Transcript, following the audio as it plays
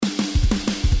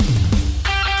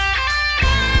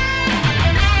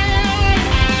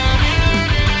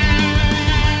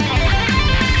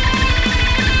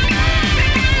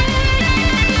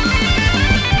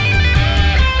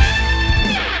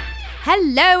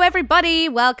everybody.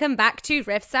 Welcome back to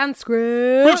Riffs and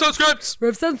Scripts. Riffs and Scripts.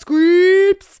 Riffs and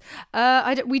Scripts.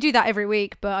 We do that every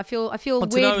week, but I feel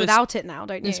weird without it now,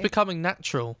 don't you? It's becoming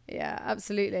natural. Yeah,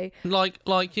 absolutely. Like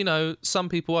some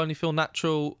people only feel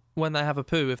natural when they have a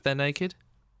poo if they're naked.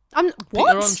 What?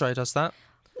 Peter Andre does that.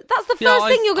 That's the first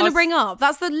thing you're going to bring up.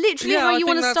 That's literally how you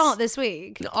want to start this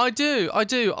week. I do.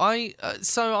 I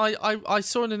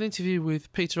saw in an interview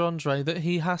with Peter Andre that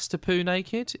he has to poo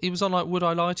naked. He was on Would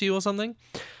I Lie to You or something.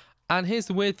 And here's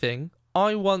the weird thing.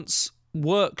 I once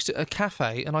worked at a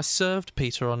cafe and I served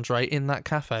Peter Andre in that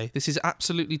cafe. This is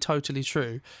absolutely totally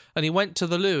true. And he went to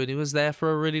the loo and he was there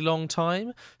for a really long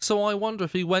time. So I wonder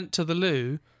if he went to the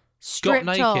loo, got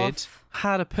naked,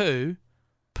 had a poo,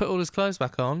 put all his clothes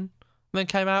back on, and then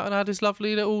came out and had his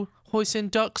lovely little hoisin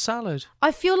duck salad.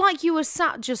 I feel like you were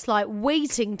sat just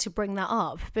waiting to bring that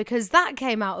up because that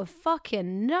came out of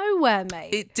fucking nowhere,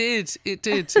 mate. It did,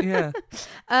 yeah.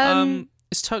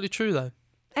 It's totally true though.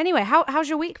 Anyway, how's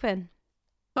your week been?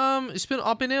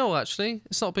 I've been ill actually.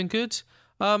 It's not been good.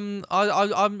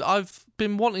 I've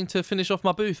been wanting to finish off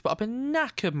my booth, but I've been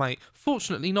knackered, mate.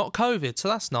 Fortunately, not COVID, so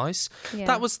that's nice. Yeah.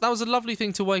 That was a lovely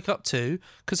thing to wake up to,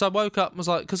 because I woke up and was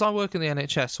like, because I work in the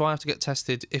NHS, so I have to get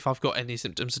tested if I've got any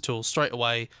symptoms at all straight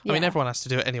away. Yeah. I mean, everyone has to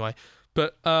do it anyway.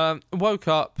 But woke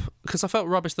up because I felt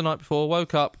rubbish the night before.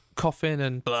 Woke up coughing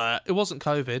and blah. It wasn't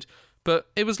COVID, but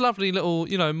it was lovely little,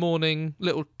 morning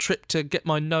little trip to get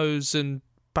my nose and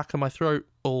back of my throat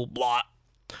all blah.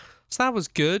 So that was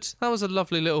good. That was a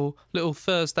lovely little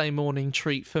Thursday morning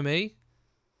treat for me.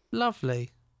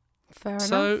 Lovely. Fair enough.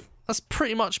 So that's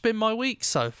pretty much been my week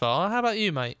so far. How about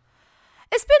you, mate?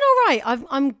 It's been all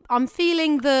right. I'm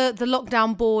feeling the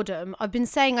lockdown boredom. I've been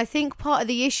saying I think part of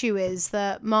the issue is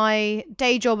that my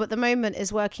day job at the moment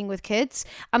is working with kids,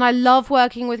 and I love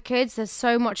working with kids. There's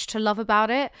so much to love about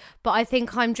it, but I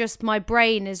think my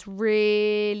brain is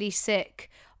really sick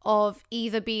of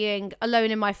either being alone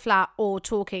in my flat or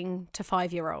talking to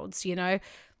 5-year-olds,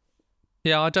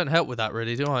 Yeah, I don't help with that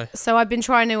really, do I? So I've been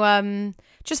trying to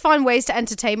just find ways to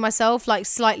entertain myself,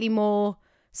 slightly more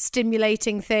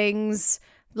stimulating things,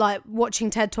 like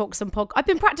watching TED Talks and podcasts. I've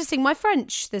been practicing my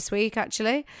French this week,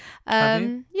 actually. Have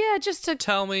you? Yeah, just to...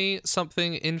 Tell me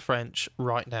something in French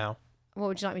right now. What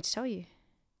would you like me to tell you?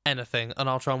 Anything, and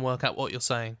I'll try and work out what you're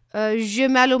saying. J'ai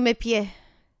mal au mes pieds.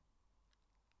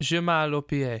 J'ai mal aux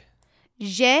pieds.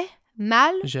 J'ai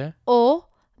mal au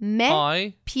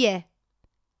mes pieds.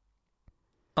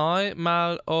 I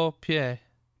mal aux pieds.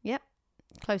 Yep,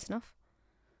 close enough.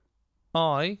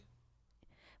 Well,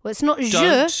 it's not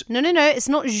je. No, it's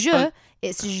not je.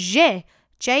 It's j'ai.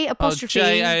 J apostrophe.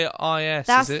 J-A-I-S,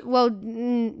 That's, is it? Well,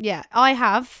 yeah, I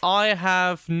have. I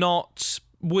have not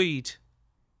weed.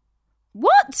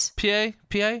 What? Pied?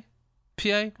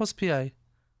 What's pied?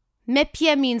 Mes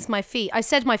pieds means my feet. I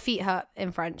said my feet hurt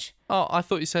in French. Oh, I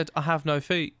thought you said I have no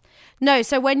feet. No,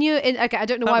 so when you're in... Okay, I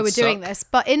don't know why we're doing this,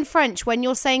 but in French, when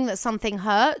you're saying that something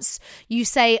hurts, you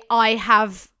say, I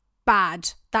have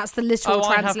bad. That's the literal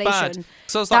translation. I have bad.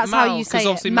 So it's that's mal, how you say it.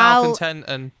 Obviously malcontent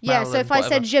and yeah, so if I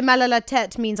said j'ai mal à la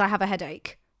tête means I have a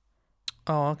headache.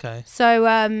 Oh, okay. So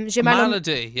j'ai mal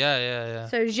malady, yeah.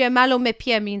 So j'ai mal au mes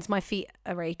pieds means my feet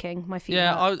are aching. My feet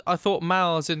hurt. I thought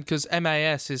mal as in because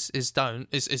MAS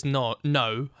is not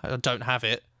no, I don't have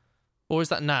it, or is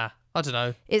that nah? I don't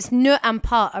know. It's ne and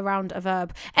pas around a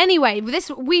verb. Anyway,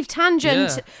 we've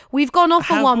gone off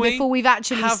on one before we've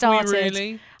actually started. We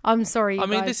really? I'm sorry. I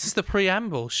mean, this is the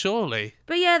preamble, surely.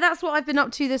 But yeah, that's what I've been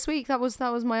up to this week. That was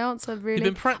my answer, really. You've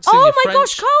been practicing. Oh my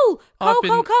gosh,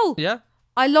 Cole! Yeah.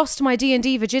 I lost my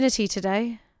D&D virginity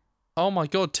today. Oh my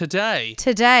god, today.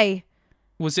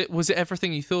 Was it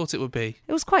everything you thought it would be?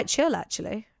 It was quite chill,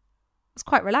 actually. It was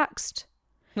quite relaxed.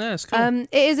 Yeah, it's cool. It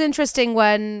is interesting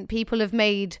when people have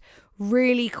made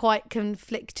really quite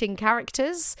conflicting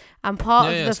characters, and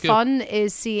part of the fun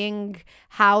is seeing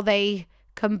how they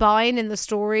combine in the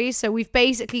story. So we've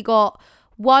basically got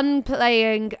one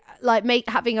playing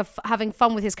having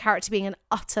fun with his character being an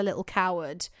utter little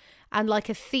coward and like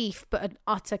a thief but an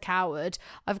utter coward.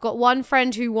 I've got one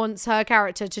friend who wants her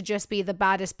character to just be the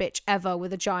baddest bitch ever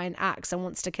with a giant axe and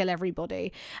wants to kill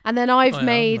everybody. And then I've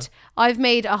made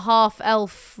a half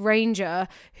elf ranger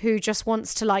who just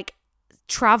wants to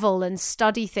travel and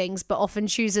study things but often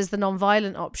chooses the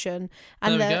non-violent option.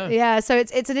 And so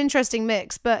it's an interesting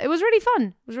mix, but it was really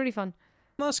fun.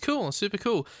 That's cool. Super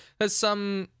cool. There's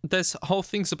whole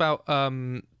things about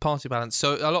party balance.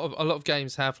 So a lot of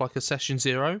games have like a session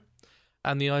 0.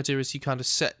 And the idea is you kind of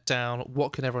set down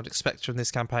what can everyone expect from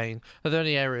this campaign. Are there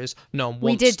any areas no one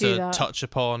wants to touch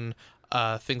upon,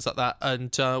 things like that.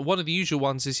 And one of the usual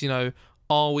ones is,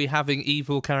 are we having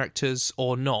evil characters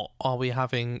or not? Are we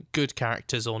having good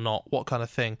characters or not? What kind of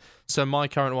thing? So my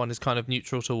current one is kind of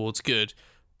neutral towards good,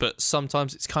 but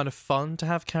sometimes it's kind of fun to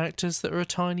have characters that are a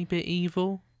tiny bit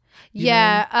evil.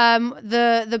 Yeah,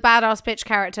 the badass bitch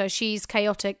character, she's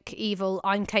chaotic evil,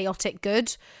 I'm chaotic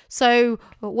good. So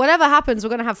whatever happens, we're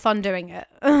going to have fun doing it.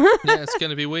 Yeah, it's going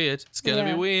to be weird. It's going to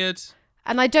be weird.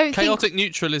 And I don't Chaotic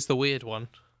neutral is the weird one.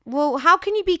 Well, how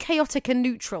can you be chaotic and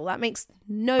neutral? That makes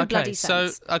no bloody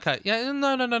sense.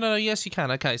 No. Yes, you can.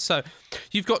 Okay, so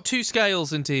you've got two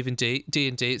scales in D&D.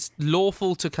 It's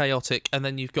lawful to chaotic, and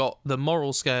then you've got the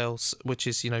moral scales, which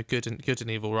is good and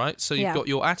evil, right? So you've got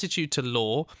your attitude to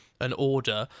law and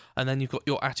order, and then you've got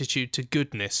your attitude to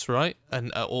goodness, right,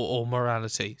 and or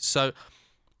morality. So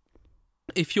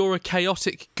if you're a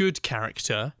chaotic good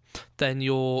character, then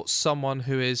you're someone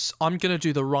who is, I'm going to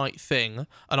do the right thing,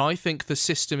 and I think the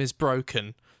system is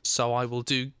broken, so I will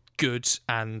do good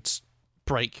and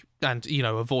break and,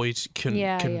 avoid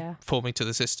conforming to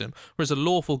the system. Whereas a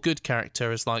lawful good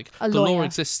character is like, the law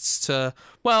exists to,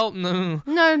 no,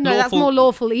 that's more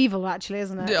lawful evil, actually,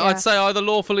 isn't it? Yeah, I'd say either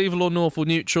lawful evil or lawful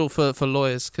neutral for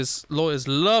lawyers, because lawyers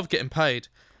love getting paid.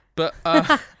 But,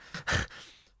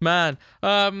 man,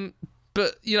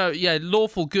 but,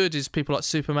 lawful good is people like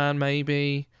Superman,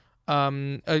 maybe.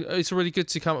 It's really good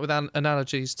to come up with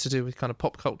analogies to do with kind of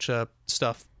pop culture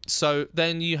stuff. So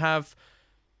then you have...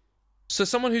 So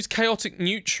someone who's chaotic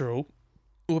neutral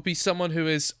would be someone who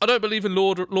is, I don't believe in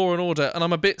law and order, and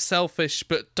I'm a bit selfish,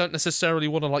 but don't necessarily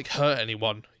want to, hurt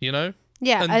anyone, Yeah,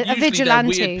 and a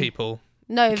vigilante. They're weird people.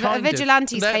 No, a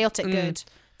vigilante's chaotic good.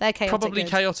 They're chaotic probably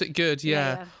good. Chaotic good,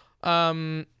 yeah.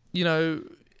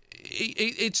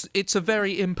 It's a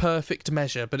very imperfect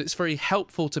measure, but it's very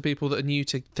helpful to people that are new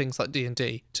to things like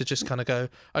D&D to just kind of go,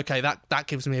 okay, that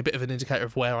gives me a bit of an indicator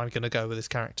of where I'm going to go with this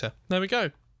character. There we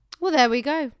go. Well, there we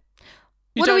go.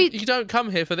 You don't come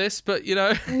here for this, but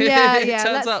Yeah. it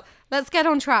turns up. Let's get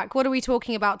on track. What are we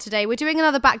talking about today? We're doing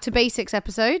another Back to Basics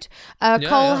episode.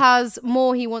 Cole has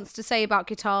more he wants to say about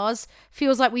guitars.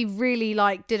 Feels like we really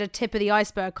did a tip of the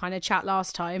iceberg kind of chat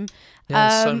last time.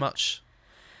 Yeah, so much.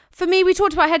 For me, we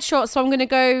talked about headshots, so I'm going to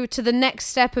go to the next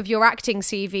step of your acting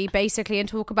CV, basically, and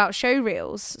talk about show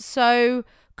reels. So,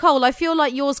 Cole, I feel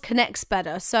like yours connects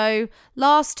better. So,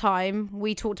 last time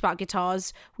we talked about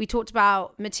guitars, we talked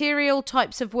about material,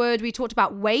 types of wood, we talked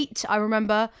about weight, I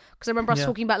remember, because I remember us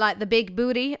talking about, the big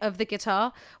booty of the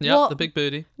guitar. Yeah, the big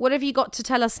booty. What have you got to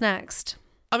tell us next?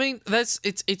 I mean,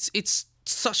 it's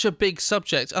such a big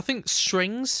subject. I think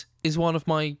strings is one of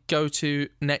my go-to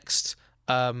next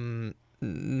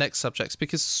subjects,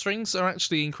 because strings are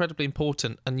actually incredibly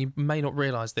important, and you may not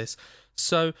realise this.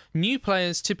 So new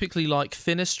players typically like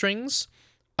thinner strings,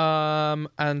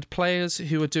 and players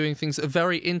who are doing things that are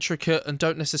very intricate and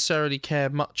don't necessarily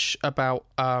care much about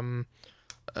the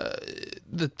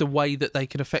way that they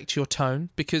can affect your tone,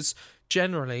 because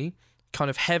generally kind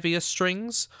of heavier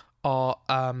strings are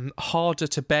harder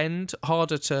to bend,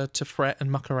 harder to fret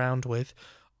and muck around with,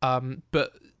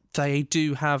 but they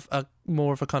do have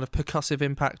more of a kind of percussive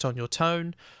impact on your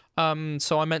tone.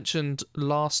 So I mentioned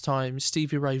last time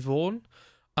Stevie Ray Vaughan.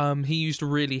 He used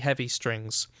really heavy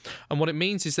strings. And what it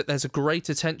means is that there's a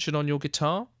greater tension on your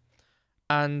guitar.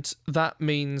 And that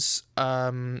means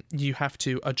you have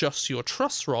to adjust your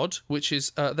truss rod, which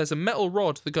is... there's a metal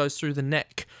rod that goes through the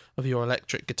neck of your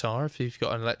electric guitar, if you've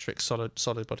got an electric solid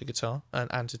body guitar,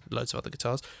 and loads of other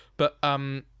guitars. But...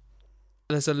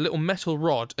 there's a little metal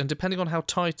rod, and depending on how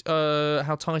tight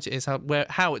it is,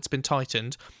 how it's been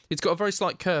tightened, it's got a very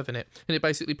slight curve in it, and it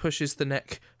basically pushes the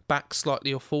neck back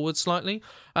slightly or forward slightly,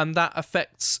 and that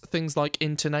affects things like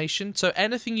intonation. So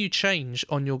anything you change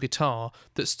on your guitar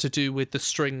that's to do with the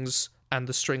strings and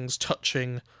the strings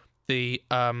touching the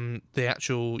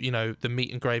actual, the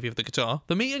meat and gravy of the guitar,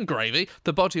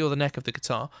 the body or the neck of the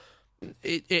guitar,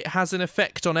 it has an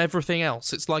effect on everything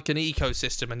else. It's like an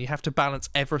ecosystem, and you have to balance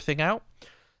everything out.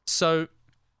 So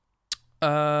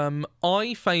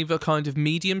I favour kind of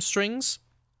medium strings.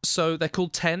 So they're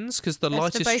called tens because the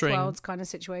lightest both string... worlds kind of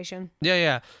situation.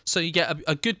 Yeah. So you get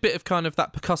a good bit of kind of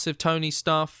that percussive, tony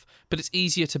stuff, but it's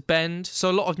easier to bend. So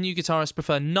a lot of new guitarists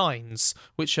prefer nines,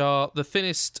 which are the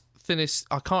thinnest...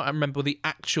 I can't remember the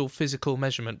actual physical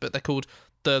measurement, but they're called...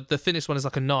 The thinnest one is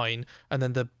like a 9, and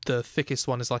then the thickest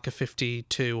one is like a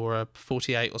 52 or a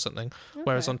 48 or something. Okay.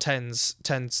 Whereas on tens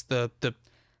the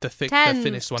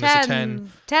thinnest one is a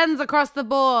 10. Tens across the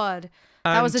board.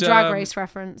 That was a Drag Race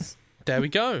reference. There we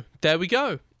go.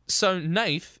 So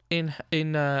Nath in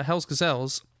Hell's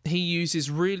Gazelles, he uses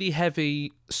really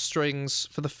heavy strings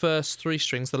for the first 3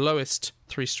 strings, the lowest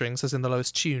 3 strings, as in the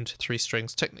lowest tuned 3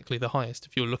 strings, technically the highest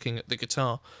if you're looking at the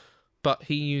guitar. but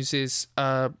he uses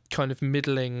kind of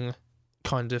middling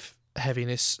kind of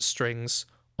heaviness strings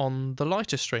on the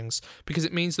lighter strings, because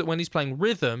it means that when he's playing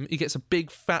rhythm, he gets a big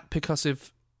fat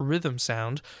percussive rhythm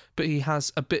sound, but he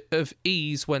has a bit of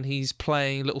ease when he's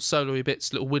playing little solo-y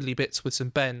bits, little widdly bits with some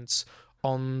bends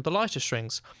on the lighter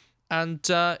strings. And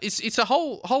it's a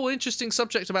whole interesting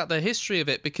subject about the history of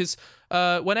it, because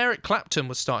when Eric Clapton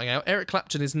was starting out, Eric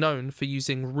Clapton is known for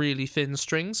using really thin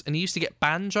strings, and he used to get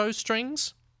banjo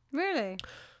strings. Really?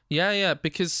 Yeah,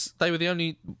 because they were the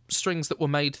only strings that were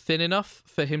made thin enough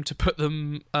for him to put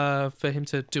them, for him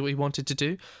to do what he wanted to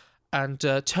do. And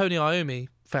Tony Iommi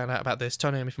found out about this.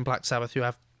 Tony Iommi from Black Sabbath, who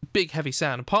have big, heavy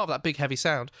sound. And part of that big, heavy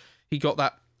sound, he got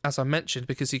that, as I mentioned,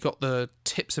 because he got the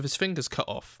tips of his fingers cut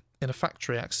off in a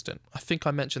factory accident. I think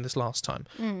I mentioned this last time.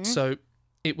 Mm-hmm. So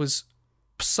it was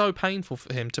so painful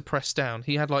for him to press down.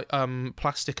 He had like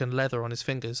plastic and leather on his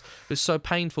fingers. It was so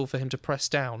painful for him to press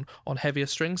down on heavier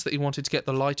strings that he wanted to get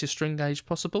the lightest string gauge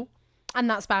possible. And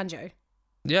that's banjo.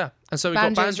 Yeah, and so he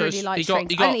got banjos. Really light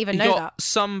strings. I didn't even know that.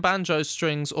 Some banjo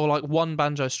strings, or like one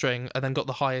banjo string, and then got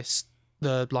the highest,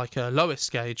 the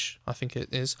lowest gauge, I think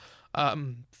it is,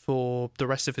 for the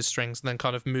rest of his strings, and then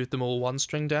kind of moved them all one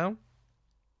string down.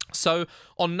 So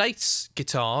on Nate's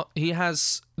guitar, he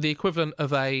has the equivalent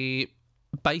of a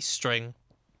bass string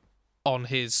on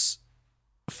his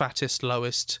fattest,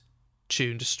 lowest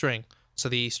tuned string. So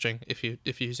the E string, if you're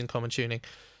using common tuning.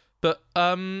 But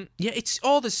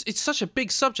it's such a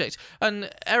big subject. And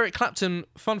Eric Clapton,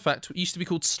 fun fact, used to be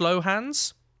called Slow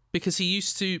Hands, because he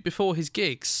used to, before his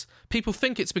gigs, people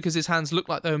think it's because his hands looked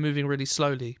like they were moving really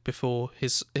slowly before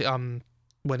his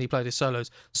when he played his solos.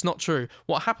 It's not true.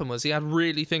 What happened was he had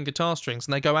really thin guitar strings,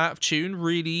 and they go out of tune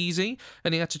really easy,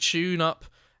 and he had to tune up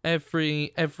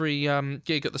every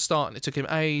gig at the start, and it took him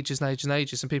ages and ages and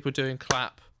ages, and people were doing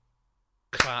clap,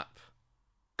 clap,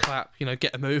 clap,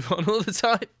 get a move on all the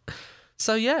time.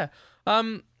 So yeah,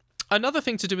 another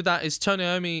thing to do with that is Tony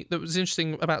Iommi. That was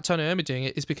interesting about Tony Iommi doing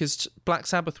it is because Black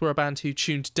Sabbath were a band who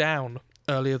tuned down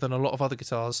earlier than a lot of other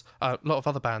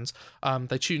bands.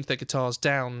 They tuned their guitars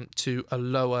down to a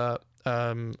lower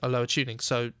tuning.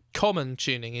 So common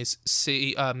tuning is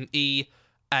C, E,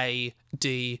 A,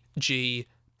 D, G,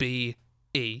 B,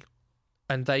 E.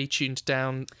 And they tuned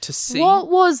down to C. What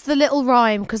was the little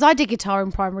rhyme? Because I did guitar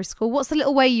in primary school. What's the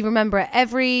little way you remember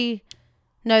it?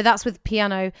 No, that's with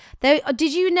piano.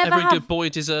 Did you never Every good boy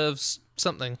deserves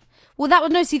something. Well,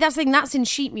 that's in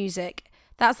sheet music.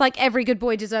 That's like every good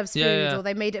boy deserves food, or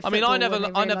they made it. I mean, I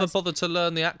never bothered to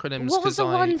learn the acronyms. What was the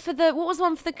one for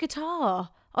the guitar?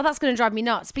 Oh, that's going to drive me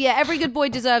nuts. But yeah, every good boy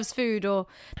deserves food, or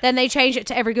then they changed it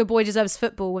to every good boy deserves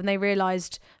football when they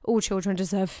realised all children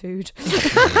deserve food.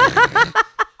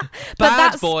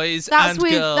 Boys and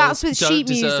girls that's with don't sheet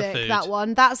music. Food. That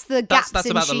one. That's the gaps that's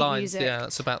in about sheet the lines. music. Yeah,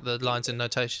 that's about the lines in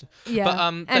notation. Yeah.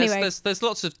 But anyway, there's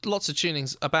lots of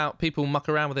tunings about people muck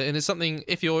around with it, and it's something,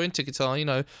 if you're into guitar,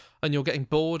 and you're getting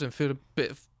bored and feel a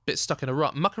bit stuck in a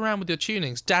rut, muck around with your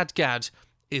tunings. Dadgad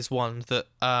is one that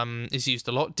is used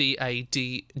a lot. DADGAD,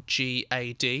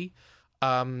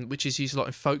 which is used a lot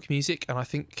in folk music, and I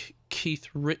think Keith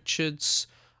Richards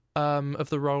of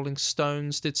the Rolling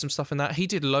Stones did some stuff in that. He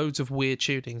did loads of weird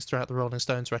tunings throughout the Rolling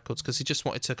Stones records because he just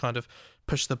wanted to kind of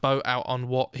push the boat out on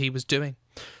what he was doing.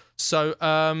 So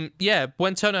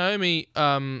when Tony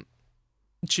Iommi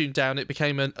tuned down, it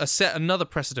became another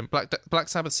precedent. Black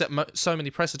Sabbath set so many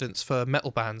precedents for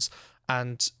metal bands,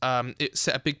 and it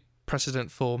set a big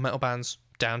precedent for metal bands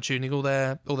down tuning all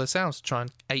their sounds to try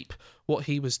and ape what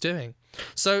he was doing.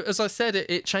 So as I said,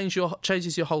 it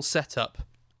changes your whole setup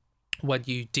when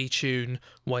you detune,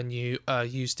 when you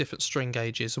use different string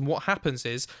gauges. And what happens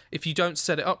is, if you don't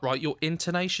set it up right, your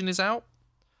intonation is out,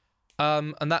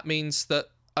 and that means that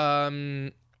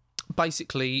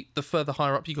basically the further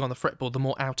higher up you go on the fretboard, the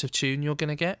more out of tune you're going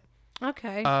to get.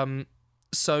 Okay.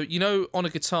 So on a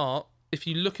guitar, if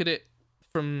you look at it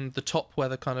from the top where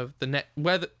the kind of the neck,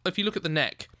 if you look at the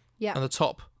neck, yeah, and the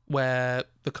top where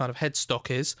the kind of headstock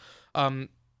is,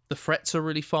 the frets are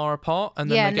really far apart, and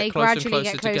then they get closer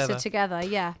and closer together.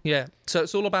 Yeah. Yeah. So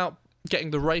it's all about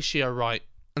getting the ratio right,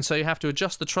 and so you have to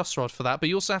adjust the truss rod for that, but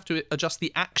you also have to adjust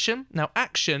the action. Now,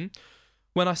 action,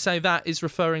 when I say that, is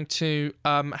referring to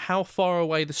how far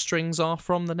away the strings are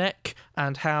from the neck,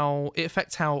 and how it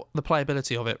affects how the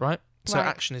playability of it, right? So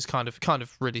action is kind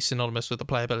of really synonymous with the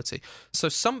playability. So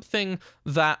something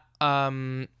that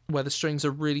where the strings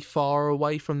are really far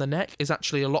away from the neck is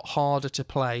actually a lot harder to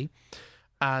play,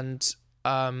 and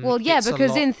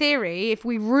Because in theory, if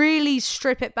we really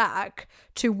strip it back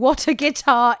to what a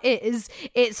guitar is,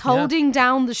 it's holding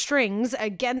down the strings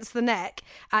against the neck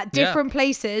at different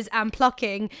places and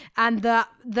plucking and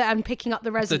and picking up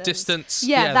the resonance. The distance.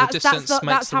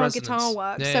 That's how a guitar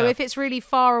works. So if it's really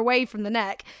far away from the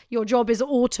neck, your job is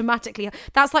automatically.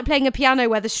 That's like playing a piano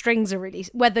where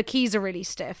the keys are really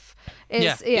stiff.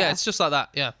 It's just like that.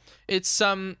 Yeah. It's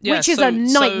which is a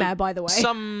nightmare, by the way.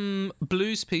 Some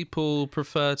blues people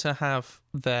prefer to have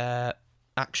their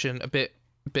action a bit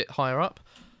higher up,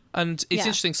 and it's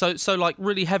interesting. So like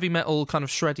really heavy metal kind of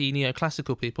shreddy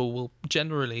neoclassical people will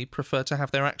generally prefer to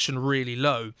have their action really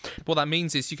low. What that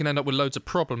means is you can end up with loads of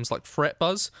problems like fret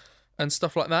buzz and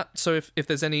stuff like that. So if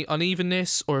there's any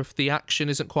unevenness or if the action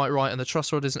isn't quite right and the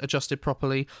truss rod isn't adjusted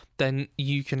properly, then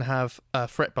you can have a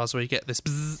fret buzz where you get this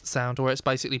bzz sound, where it's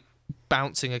basically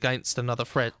bouncing against another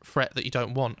fret that you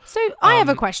don't want. So I have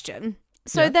a question.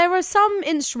 So there are some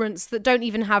instruments that don't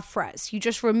even have frets. You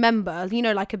just remember,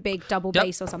 like a big double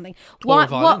bass or something.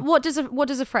 What does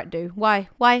a fret do? Why?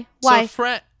 So a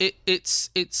fret,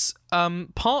 it's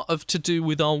part of to do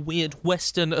with our weird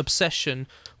Western obsession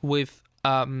with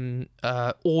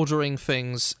ordering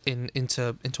things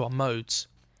into our modes,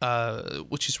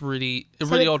 which is really a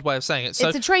really odd way of saying it. So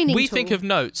it's a training we tool. think of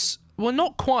notes. Well,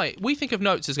 not quite. We think of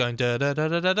notes as going da da da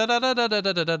da da da da da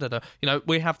da da da da.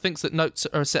 We have things that notes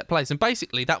are a set place, and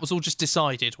basically that was all just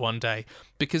decided one day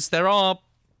because there are,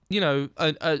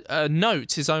 a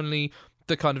note is only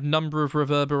the kind of number of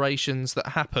reverberations that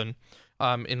happen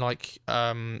in like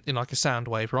a sound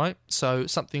wave, right? So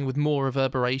something with more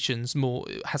reverberations,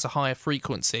 has a higher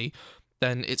frequency,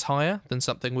 then it's higher than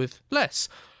something with less.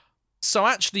 So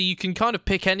actually, you can kind of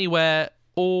pick anywhere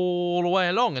all the way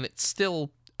along, and it's still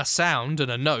a sound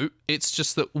and a note. It's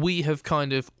just that we have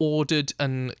kind of ordered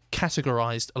and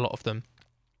categorized a lot of them.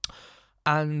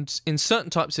 And in certain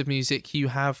types of music, you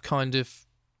have kind of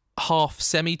half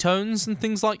semitones and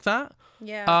things like that.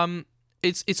 Yeah.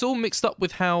 It's all mixed up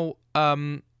with how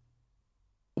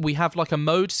we have like a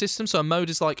mode system. So a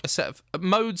mode is like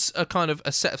modes are kind of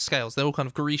a set of scales. They're all kind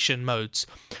of Grecian modes,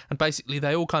 and basically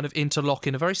they all kind of interlock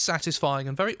in a very satisfying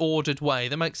and very ordered way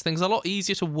that makes things a lot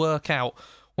easier to work out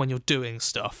when you're doing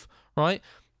stuff, right?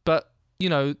 But,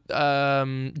 Django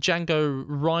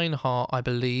Reinhardt, I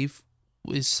believe,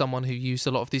 is someone who used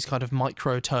a lot of these kind of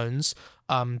microtones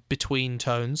between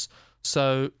tones.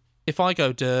 So if I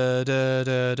go da da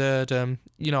da da da,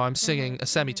 I'm singing a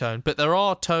semitone, but there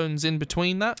are tones in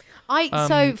between that.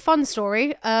 So fun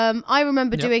story. I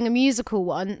remember doing a musical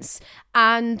once,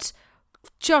 and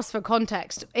just for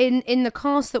context, in the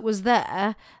cast that was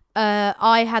there,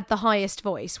 I had the highest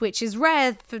voice, which is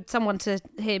rare for someone to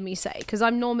hear me say, because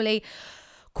I'm normally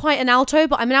quite an alto,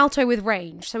 but I'm an alto with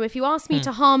range. So if you ask me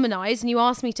to harmonise and you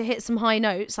ask me to hit some high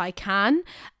notes, I can.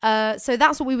 So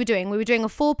that's what we were doing. We were doing a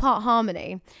 4-part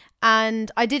harmony,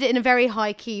 and I did it in a very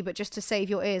high key, but just to save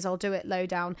your ears, I'll do it low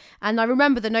down. And I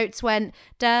remember the notes went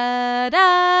da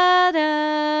da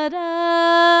da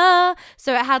da.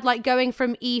 So it had like going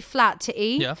from E flat to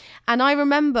E. Yeah. And I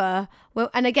remember,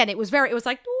 and again, it was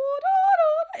like,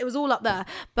 it was all up there.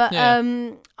 But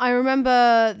I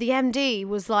remember the MD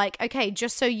was like, okay,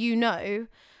 just so you know,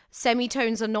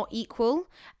 semitones are not equal,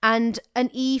 and an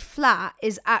E flat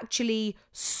is actually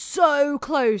so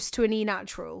close to an E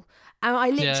natural. And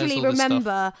I literally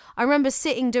remember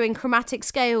sitting doing chromatic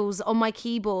scales on my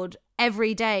keyboard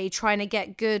every day trying to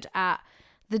get good at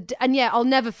I'll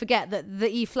never forget that the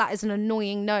E flat is an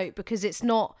annoying note because it's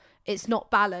not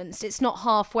balanced. It's not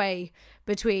halfway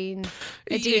between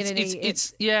a D and an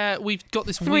E. We've got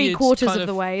this weird 3/4 of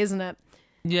the way, isn't it?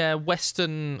 Yeah,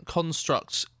 Western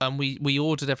construct, and we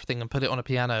ordered everything and put it on a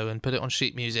piano and put it on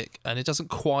sheet music, and it doesn't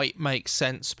quite make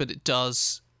sense, but it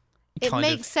does. It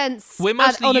makes sense We're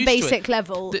mostly on a used to basic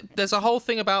level. There's a whole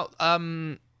thing about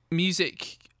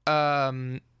music.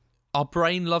 Our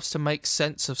brain loves to make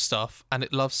sense of stuff, and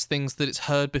it loves things that it's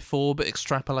heard before, but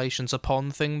extrapolations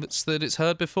upon things that it's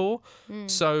heard before.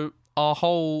 So our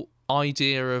whole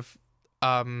idea of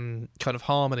kind of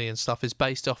harmony and stuff is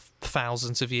based off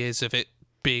thousands of years of it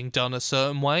being done a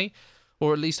certain way,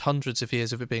 or at least hundreds of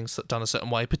years of it being done a certain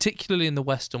way, particularly in the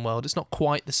Western world. It's not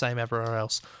quite the same everywhere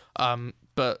else.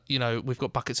 But, we've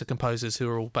got buckets of composers who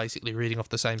are all basically reading off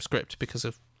the same script because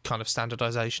of kind of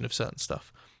standardization of certain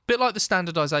stuff. Bit like the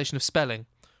standardization of spelling,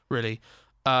 really.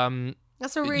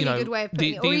 That's a really good way of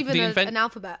putting it, or even an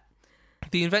alphabet.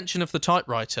 The invention of the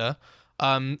typewriter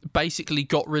basically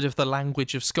got rid of the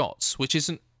language of Scots, which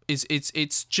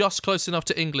it's just close enough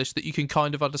to English that you can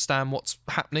kind of understand what's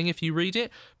happening if you read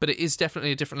it, but it is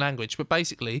definitely a different language. But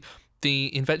basically,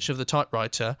 the invention of the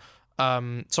typewriter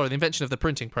the invention of the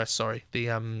printing press. Sorry,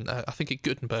 I think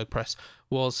Gutenberg press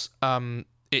was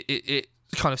it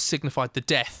kind of signified the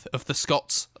death of the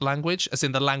Scots language, as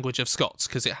in the language of Scots,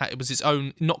 because it was its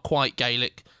own not quite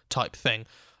Gaelic type thing.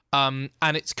 And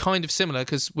it's kind of similar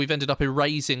because we've ended up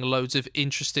erasing loads of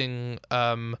interesting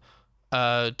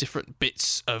different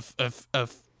bits of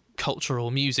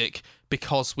cultural music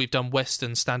because we've done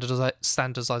Western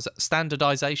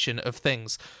standardization of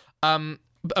things.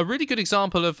 A really good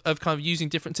example of kind of using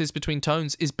differences between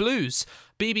tones is blues.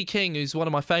 B.B. King, who's one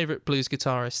of my favourite blues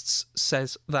guitarists,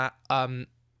 says that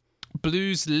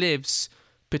blues lives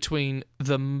between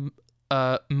the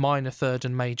minor third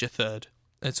and major third.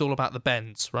 It's all about the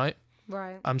bends, right?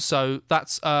 Right. So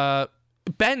that's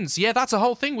bends. Yeah, that's a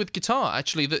whole thing with guitar,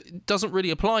 actually, that doesn't really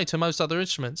apply to most other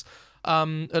instruments.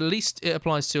 At least it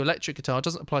applies to electric guitar. It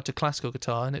doesn't apply to classical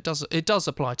guitar, and it does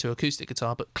apply to acoustic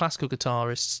guitar, but classical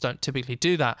guitarists don't typically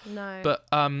do that. No. But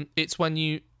it's when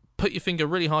you put your finger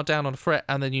really hard down on a fret,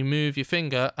 and then you move your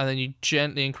finger, and then you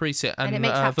gently increase it, and it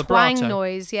makes that vibrato. Twang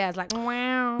noise. Yeah, it's like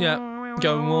wow. Yeah,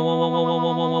 going wah, wah, wah, wah,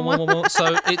 wah, wah, wah, wah, wah.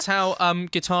 So it's how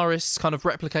guitarists kind of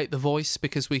replicate the voice,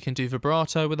 because we can do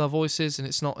vibrato with our voices, and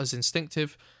it's not as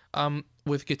instinctive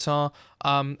with guitar.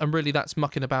 And really, that's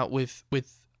mucking about with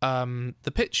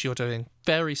the pitch you're doing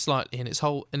very slightly, and it's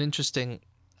an interesting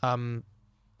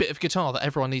bit of guitar that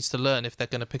everyone needs to learn if they're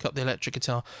going to pick up the electric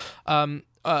guitar.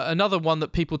 Another one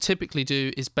that people typically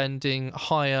do is bending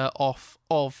higher off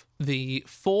of the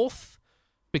fourth,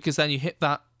 because then you hit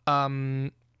that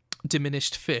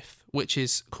diminished fifth, which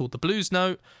is called the blues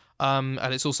note.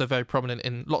 And it's also very prominent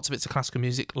in lots of bits of classical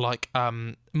music, like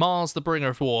Mars, the Bringer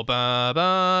of War. Ba,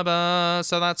 ba, ba.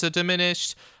 So that's a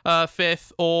diminished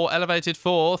fifth or elevated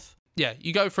fourth. Yeah,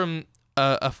 you go from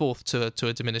a fourth to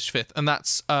a diminished fifth. And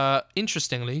that's,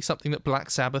 interestingly, something that Black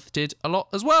Sabbath did a lot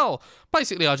as well.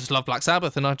 Basically, I just love Black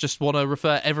Sabbath, and I just want to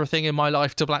refer everything in my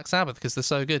life to Black Sabbath because they're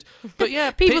so good. But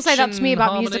yeah, people say that to me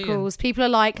about musicals. People are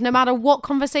like, no matter what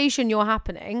conversation you're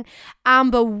happening,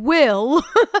 Amber will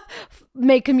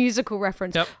make a musical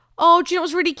reference. Yep. Oh, do you know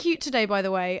what's really cute today, by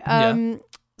the way?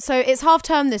 So it's half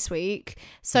term this week.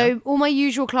 So all my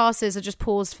usual classes are just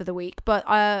paused for the week. But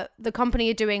the company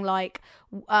are doing like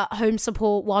home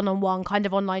support, one-on-one kind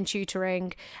of online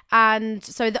tutoring. And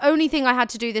so the only thing I had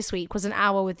to do this week was an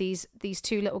hour with these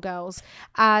two little girls.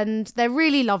 And they're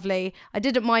really lovely. I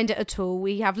didn't mind it at all.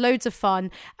 We have loads of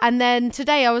fun. And then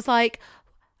today I was like,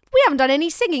 we haven't done any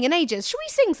singing in ages. Should we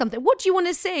sing something? What do you want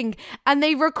to sing? And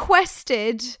they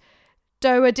requested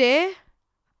Doa Dear.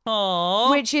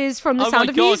 Aww. Which is from The Sound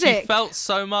of Music. You felt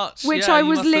so much. Which I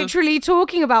was literally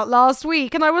talking about last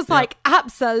week. And I was like,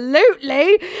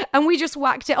 absolutely. And we just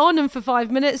whacked it on. And for 5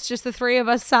 minutes, just the three of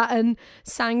us sat and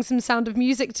sang some Sound of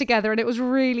Music together. And it was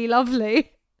really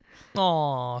lovely.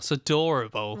 Oh, it's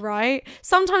adorable. Right?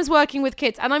 Sometimes working with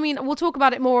kids, and I mean, we'll talk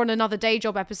about it more on another day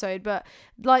job episode, but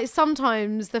like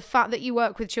sometimes the fact that you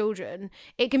work with children,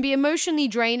 it can be emotionally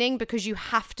draining because you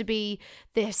have to be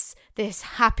this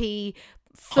happy,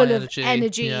 full of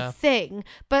energy thing.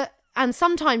 And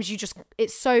sometimes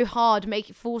it's so hard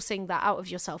forcing that out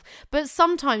of yourself. But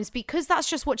sometimes, because that's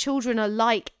just what children are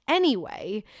like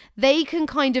anyway, they can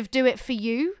kind of do it for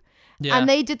you. Yeah. And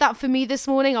they did that for me this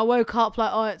morning. I woke up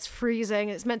like, oh, it's freezing.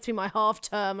 It's meant to be my half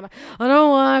term. And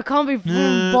I can't be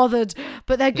bothered.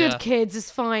 But they're good kids.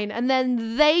 It's fine. And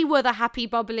then they were the happy,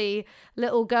 bubbly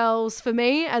little girls for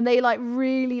me. And they like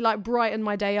really like brightened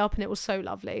my day up. And it was so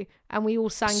lovely. And we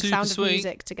all sang Sound of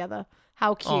Music together.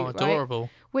 How cute, right? Adorable.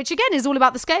 Which again is all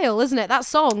about the scale, isn't it? That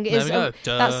song is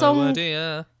that song.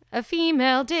 Dear. A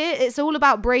female dear. It's all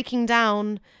about breaking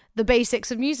down the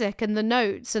basics of music and the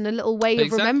notes and a little way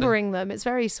of remembering them. It's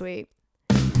very sweet.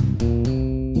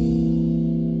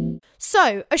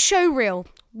 So, a show reel.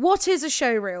 What is a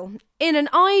show reel? In an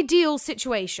ideal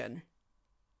situation,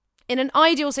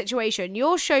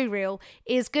 your show reel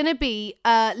is going to be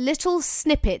little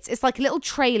snippets. It's like a little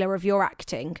trailer of your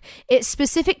acting. It's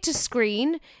specific to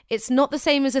screen. It's not the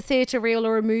same as a theatre reel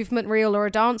or a movement reel or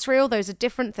a dance reel. Those are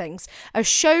different things. A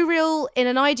show reel in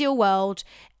an ideal world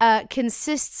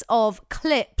consists of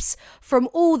clips from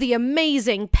all the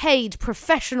amazing paid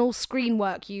professional screen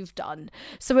work you've done.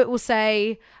 So it will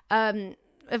say...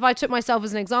 if I took myself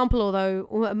as an example,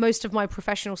 although most of my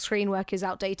professional screen work is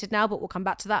outdated now, but we'll come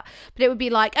back to that. But it would be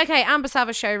like, okay, Amber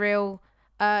Sava show reel,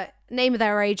 name of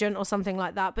their agent or something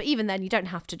like that. But even then, you don't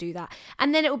have to do that.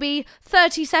 And then it will be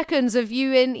 30 seconds of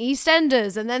you in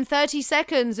EastEnders, and then 30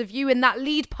 seconds of you in that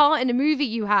lead part in a movie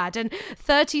you had, and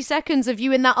 30 seconds of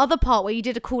you in that other part where you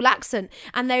did a cool accent.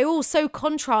 And they all so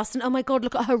contrast, and oh my God,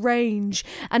 look at her range.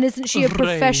 And isn't she a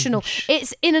professional?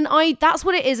 It's that's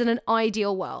what it is in an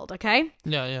ideal world, okay?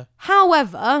 Yeah.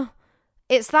 However,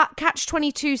 it's that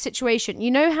catch-22 situation.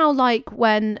 You know how, like,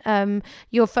 when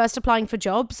you're first applying for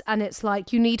jobs and it's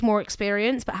like, you need more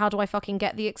experience, but how do I fucking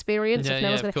get the experience?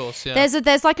 Of course, yeah.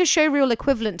 There's like a showreel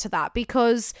equivalent to that,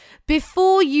 because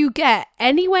before you get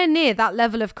anywhere near that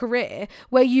level of career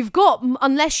where you've got,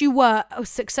 unless you were a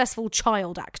successful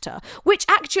child actor, which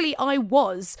actually I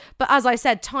was, but as I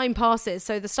said, time passes,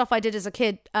 so the stuff I did as a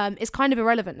kid is kind of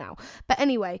irrelevant now. But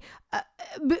anyway,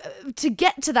 to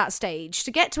get to that stage,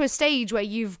 to get to a stage where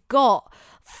you've got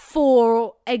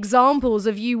 4 examples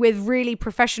of you with really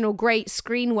professional, great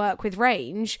screen work with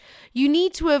range, you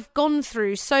need to have gone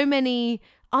through so many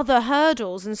other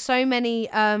hurdles and so many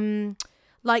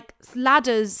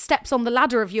steps on the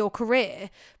ladder of your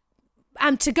career.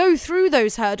 And to go through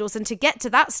those hurdles and to get to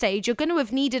that stage, you're going to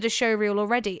have needed a showreel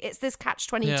already. It's this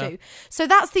catch-22. Yeah. So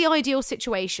that's the ideal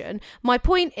situation. My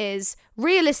point is,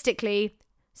 realistically,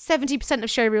 70% of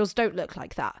showreels don't look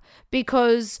like that,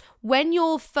 because when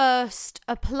you're first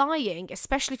applying,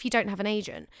 especially if you don't have an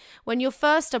agent, when you're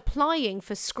first applying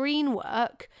for screen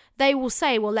work, they will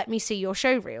say, well, let me see your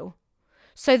showreel.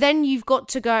 So then you've got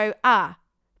to go,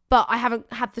 but I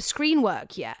haven't had the screen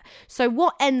work yet. So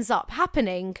what ends up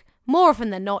happening more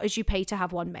often than not is you pay to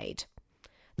have one made.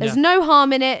 There's no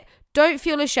harm in it. Don't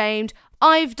feel ashamed.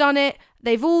 I've done it.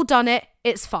 They've all done it.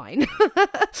 It's fine.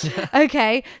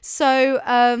 Okay. So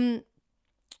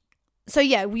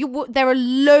yeah, there are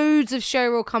loads of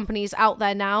showreel companies out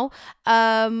there now.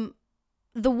 The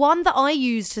one that I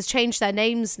used has changed their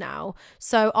names now,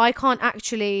 so I can't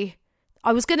actually.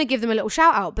 I was going to give them a little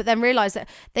shout out, but then realised that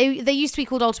they used to be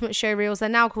called Ultimate Showreels. They're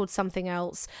now called something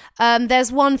else.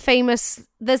 There's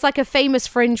like a famous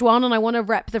Fringe one, and I want to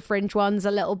rep the Fringe ones a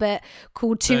little bit,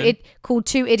 called Two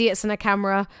Idiots and a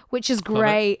Camera, which is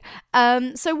great.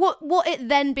 So what it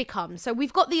then becomes, so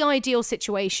we've got the ideal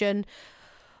situation,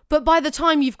 but by the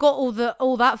time you've got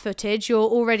all that footage, you're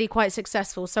already quite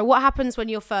successful. So what happens when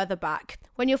you're further back?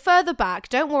 When you're further back,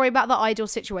 don't worry about the ideal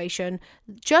situation.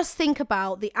 Just think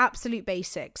about the absolute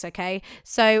basics, okay?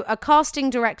 So a casting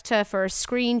director for a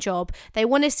screen job, they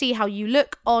want to see how you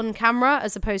look on camera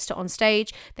as opposed to on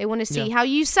stage. They want to see how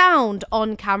you sound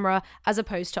on camera as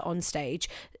opposed to on stage.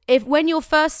 When you're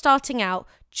first starting out,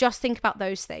 just think about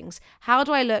those things. How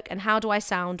do I look and how do I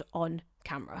sound on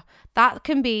camera? That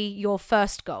can be your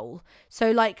first goal.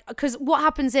 So because what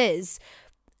happens is,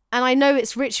 and I know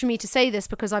it's rich for me to say this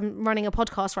because I'm running a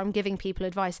podcast where I'm giving people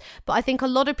advice, but I think a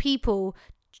lot of people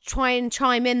try and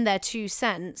chime in their 2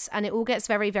 cents and it all gets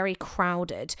very, very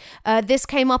crowded. This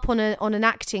came up on an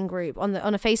acting group, on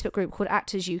a Facebook group called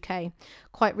Actors UK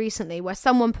quite recently, where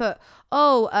someone put,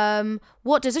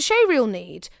 what does a showreel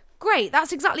need? Great,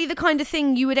 that's exactly the kind of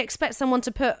thing you would expect someone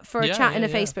to put for a chat in a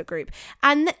Facebook group.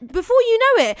 And before you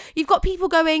know it, you've got people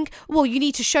going, well, you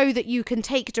need to show that you can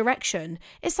take direction.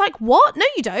 It's like, what? No,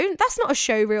 you don't. That's not a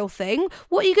showreel thing.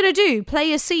 What are you going to do?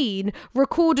 Play a scene,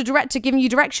 record a director giving you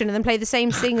direction, and then play the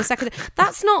same scene a second?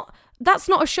 That's not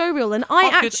a showreel. And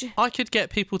I could get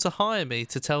people to hire me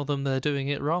to tell them they're doing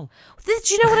it wrong. Do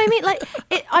you know what I mean?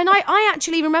 I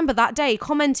actually remember that day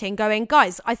commenting, going,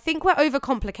 guys, I think we're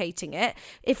overcomplicating it.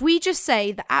 If we just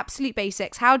say the absolute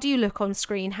basics, how do you look on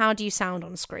screen? How do you sound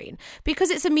on screen? Because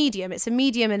it's a medium. It's a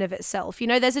medium in of itself. You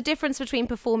know, there's a difference between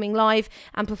performing live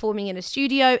and performing in a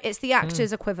studio. It's the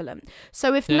actor's equivalent.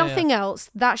 So if nothing else,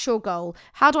 that's your goal.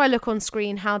 How do I look on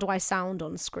screen? How do I sound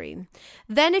on screen?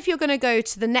 Then if you're going to go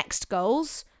to the next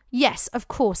goals, yes, of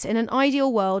course, in an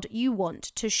ideal world, you want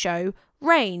to show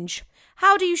range.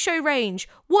 How do you show range?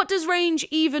 What does range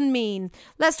even mean?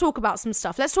 Let's talk about some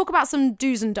stuff. Let's talk about some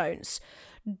do's and don'ts.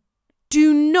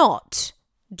 Do not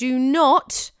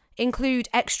include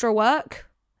extra work.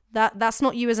 That's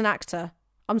not you as an actor.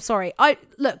 I'm sorry.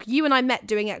 Look, you and I met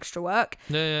doing extra work,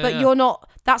 but you're not.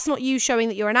 That's not you showing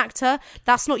that you're an actor.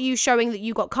 That's not you showing that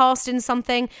you got cast in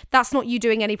something. That's not you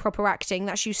doing any proper acting.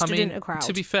 That's you stood in a crowd.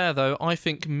 To be fair, though, I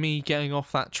think me getting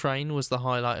off that train was the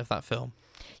highlight of that film.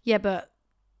 Yeah, but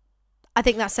I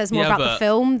think that says more about the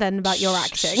film than about your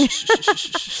acting.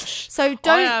 So So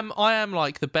don't. I am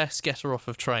like the best getter off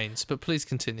of trains, but please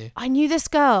continue. I knew this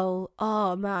girl.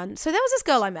 Oh man. So there was this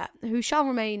girl I met who shall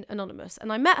remain anonymous,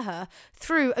 and I met her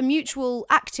through a mutual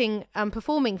acting and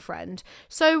performing friend.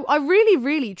 So I really,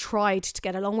 really tried to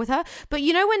get along with her. But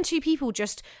you know when two people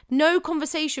just no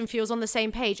conversation feels on the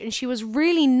same page, and she was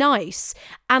really nice,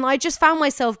 and I just found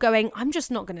myself going, I'm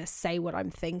just not going to say what I'm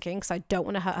thinking because I don't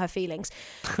want to hurt her feelings.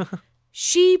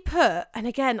 She put, and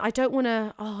again, I don't want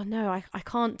to, oh no, I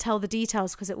can't tell the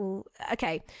details because it will,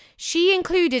 okay. She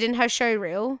included in her show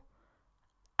reel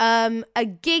a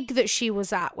gig that she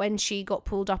was at when she got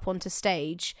pulled up onto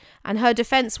stage, and her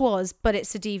defense was, but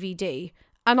it's a DVD.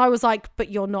 And I was like, but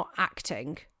you're not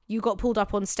acting. You got pulled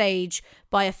up on stage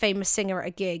by a famous singer at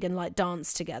a gig and like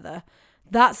danced together.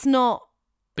 That's not...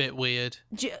 Bit weird.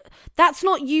 That's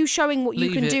not you showing what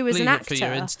you can do as an actor. Leave it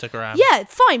for your Instagram. Yeah,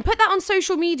 fine. Put that on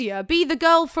social media. Be the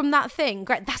girl from that thing.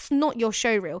 Great. That's not your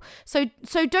show reel. So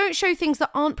don't show things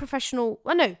that aren't professional.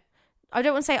 Oh, no. I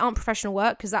don't want to say aren't professional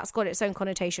work because that's got its own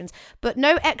connotations. But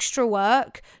no extra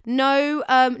work. No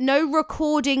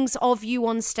recordings of you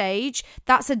on stage.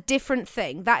 That's a different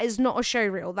thing. That is not a show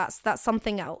reel. That's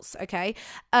something else. Okay.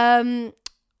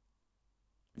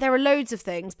 There are loads of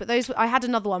things, but those I had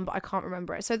another one, but I can't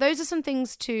remember it. So those are some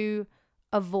things to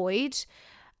avoid.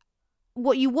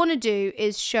 What you want to do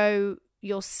is show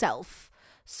yourself.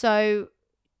 So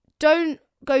don't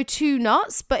go too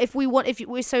nuts. But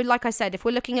so like I said, if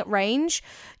we're looking at range,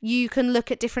 you can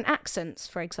look at different accents,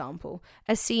 for example,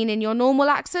 a scene in your normal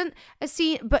accent,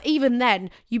 but even then,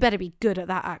 you better be good at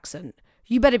that accent.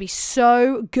 You better be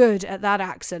so good at that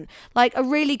accent. Like a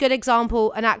really good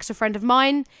example, an actor friend of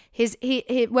mine,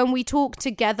 he when we talk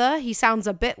together, he sounds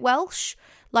a bit Welsh.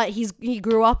 Like he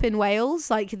grew up in Wales,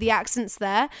 like the accent's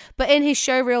there. But in his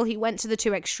show reel, he went to the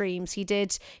two extremes. He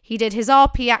did his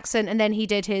RP accent, and then he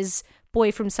did his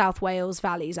boy from South Wales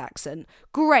Valleys accent.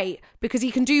 Great, because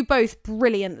he can do both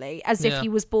brilliantly, as if he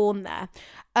was born there.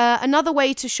 Another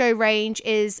way to show range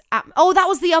is... that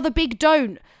was the other big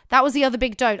don't.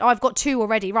 Oh, I've got two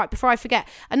already. Right, before I forget.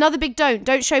 Another big don't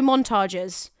show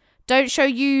montages. Don't show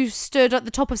you stood at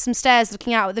the top of some stairs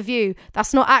looking out at the view.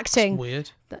 That's not acting. That's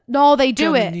weird. No, they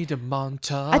do it. Need a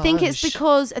montage. I think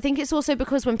it's also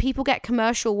because when people get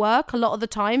commercial work, a lot of the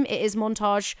time it is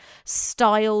montage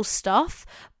style stuff.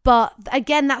 But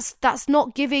again, that's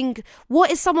not giving...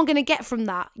 What is someone going to get from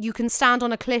that? You can stand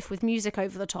on a cliff with music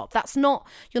over the top.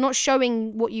 You're not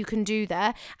showing what you can do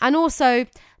there. And also,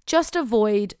 just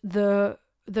avoid the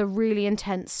really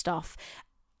intense stuff.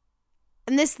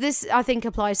 And this I think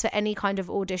applies for any kind of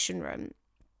audition room.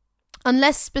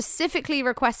 Unless specifically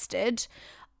requested,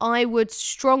 I would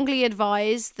strongly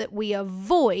advise that we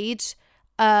avoid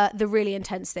the really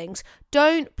intense things.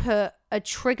 Don't put a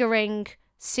triggering,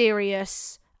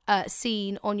 serious...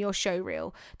 scene on your show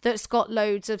reel that's got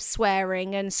loads of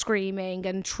swearing and screaming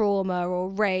and trauma or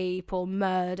rape or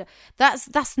murder.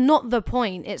 That's not the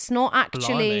point. It's not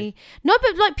actually... Blimey. No,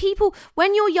 but like people,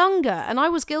 when you're younger, and I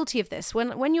was guilty of this,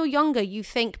 when you're younger, you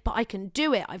think, but I can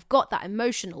do it. I've got that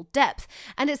emotional depth.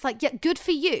 And it's like, yeah, good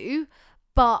for you.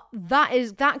 But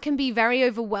that can be very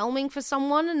overwhelming for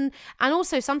someone, and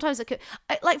also sometimes it could,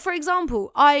 like for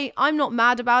example, I'm not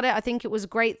mad about it. I think it was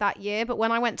great that year. But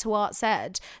when I went to Arts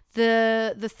Ed,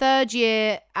 the third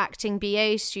year acting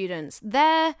BA students,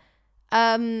 their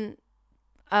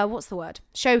what's the word,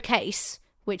 showcase,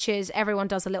 which is everyone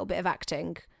does a little bit of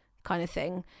acting kind of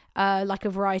thing, like a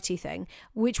variety thing,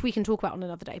 which we can talk about on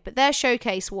another day. But their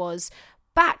showcase was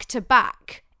back to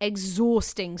back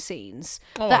exhausting scenes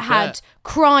that had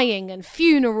crying and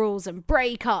funerals and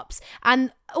breakups,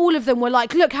 and all of them were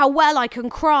like, look how well I can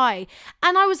cry.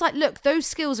 And I was like, look, those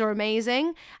skills are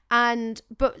amazing,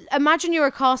 but imagine you're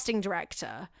a casting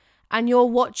director and you're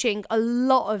watching a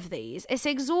lot of these. It's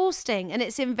exhausting and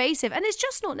it's invasive, and it's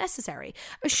just not necessary.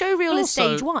 A show reel is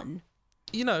stage one.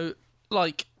 You know,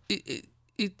 like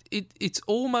it's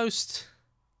almost...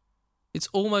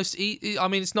 I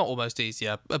mean, it's not almost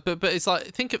easier, but it's like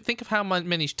think of how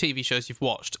many TV shows you've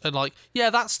watched, and like, yeah,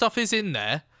 that stuff is in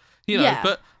there, you know. Yeah.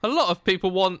 But a lot of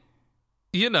people want,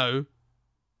 you know,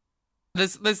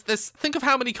 there's think of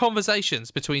how many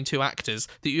conversations between two actors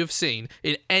that you have seen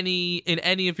in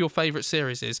any of your favourite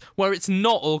series where it's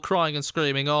not all crying and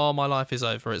screaming, oh, my life is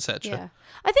over, etc. Yeah.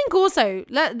 I think also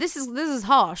this is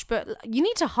harsh, but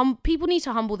people need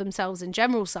to humble themselves in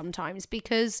general sometimes,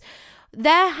 because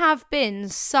there have been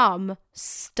some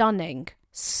stunning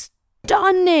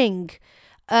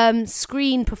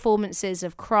screen performances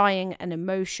of crying and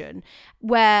emotion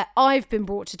where I've been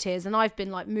brought to tears and I've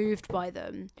been like moved by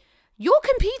them. You're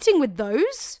competing with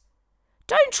those.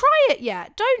 don't try it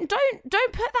yet. Don't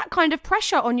put that kind of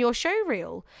pressure on your show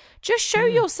reel. Just show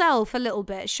yourself a little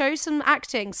bit. Show some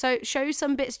acting. So show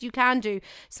some bits you can do,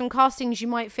 some castings you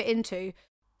might fit into.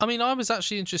 I mean, I was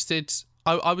actually interested.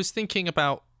 I was thinking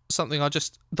about something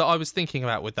that I was thinking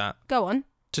about with that. Go on.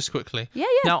 Just quickly. Yeah.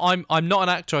 Now, I'm not an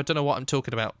actor. I don't know what I'm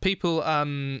talking about. People,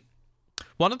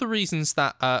 one of the reasons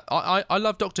that I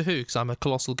love Doctor Who because I'm a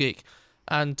colossal geek,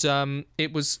 and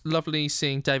it was lovely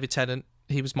seeing David Tennant.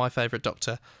 He was my favourite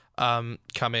Doctor.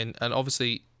 Come in, and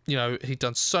obviously, you know, he'd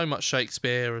done so much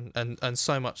Shakespeare and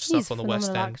so much stuff on the West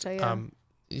End. Actor, yeah.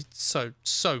 It's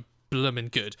so blooming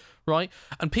good, right?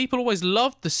 And people always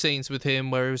loved the scenes with him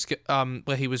where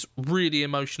he was really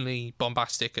emotionally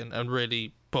bombastic and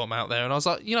really put him out there. And I was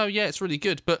like, you know, yeah, it's really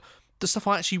good. But the stuff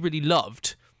I actually really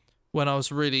loved when I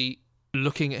was really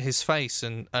looking at his face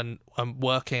and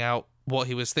working out what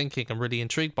he was thinking and really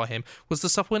intrigued by him was the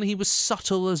stuff when he was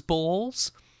subtle as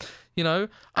balls. You know,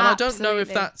 and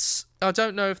Absolutely. I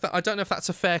don't know if that's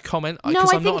a fair comment. No, I'm I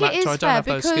think not an it actor, is I don't fair have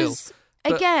those skills.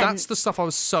 But again, that's the stuff I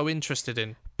was so interested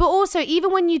in. But also,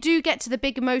 even when you do get to the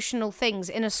big emotional things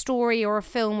in a story or a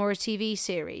film or a TV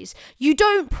series, you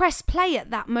don't press play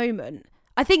at that moment.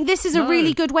 I think this is a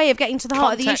really good way of getting to the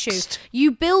heart of the issue.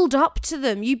 You build up to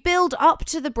them. You build up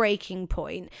to the breaking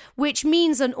point, which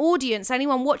means an audience,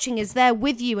 anyone watching, is there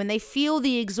with you and they feel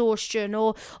the exhaustion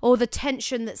or the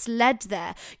tension that's led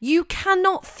there. You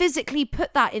cannot physically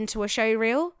put that into a show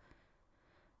reel.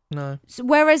 No.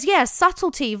 Whereas,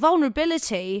 subtlety,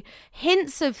 vulnerability,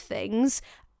 hints of things,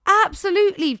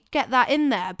 absolutely get that in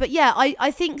there. But yeah,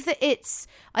 I think that it's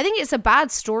a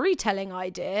bad storytelling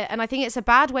idea, and I think it's a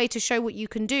bad way to show what you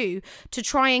can do to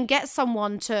try and get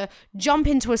someone to jump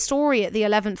into a story at the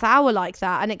 11th hour like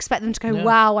that and expect them to go,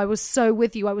 wow, I was so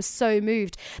with you, I was so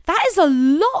moved. That is a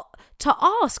lot to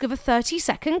ask of a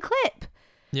 30-second clip.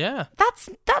 Yeah.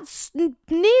 That's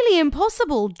nearly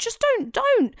impossible. Just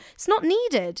don't. It's not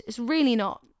needed. It's really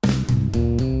not.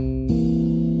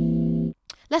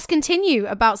 Let's continue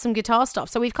about some guitar stuff.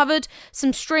 So we've covered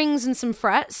some strings and some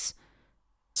frets.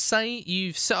 Say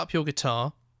you've set up your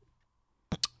guitar.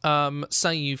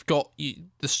 Say you've got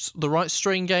the right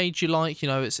string gauge you like. You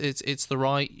know, it's the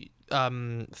right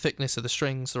thickness of the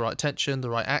strings, the right tension, the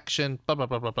right action. Blah blah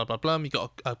blah blah blah blah blah. You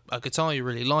got a guitar you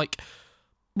really like.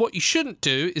 What you shouldn't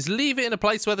do is leave it in a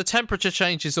place where the temperature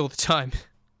changes all the time.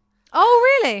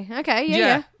 Oh, really? Okay,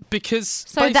 yeah. Because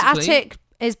so the attic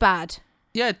is bad.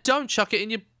 Yeah, don't chuck it in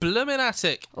your blooming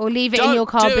attic. Or leave it in your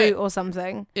car boot or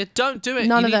something. Yeah, don't do it.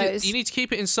 None of those. You need to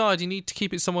keep it inside. You need to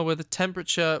keep it somewhere where the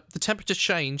temperature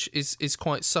change is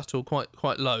quite subtle,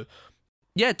 quite low.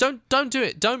 Yeah, don't do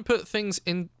it. Don't put things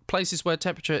in places where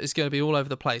temperature is going to be all over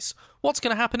the place. What's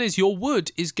going to happen is your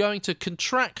wood is going to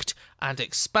contract and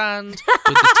expand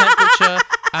with the temperature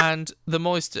and the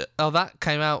moisture. Oh, that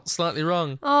came out slightly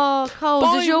wrong. Oh, Cole,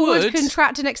 does your wood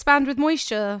contract and expand with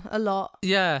moisture a lot?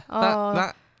 Yeah.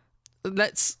 Oh.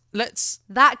 Let's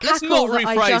that cackle let's not rephrase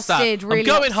that I just that. did really. I'm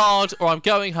going hard or I'm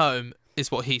going home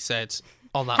is what he said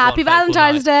on that. Happy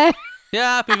Valentine's Day.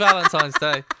 Yeah, happy Valentine's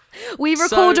Day. We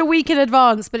record a week in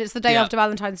advance, but it's the day after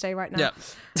Valentine's Day right now.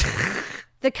 Yeah.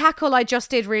 The cackle I just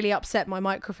did really upset my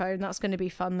microphone. That's going to be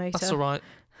fun later. That's all right.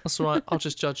 I'll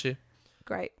just judge you.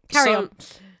 Great. Carry on.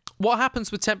 What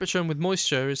happens with temperature and with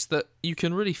moisture is that you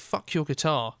can really fuck your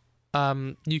guitar.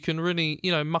 You can really,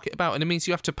 muck it about, and it means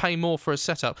you have to pay more for a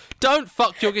setup. Don't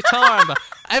fuck your guitar, Amber.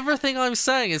 Everything I'm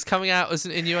saying is coming out as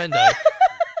an innuendo.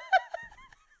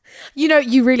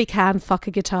 You really can fuck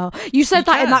a guitar. You said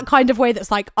that in that kind of way that's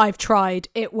like, I've tried,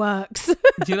 it works.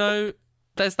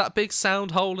 There's that big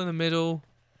sound hole in the middle.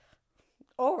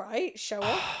 All right, show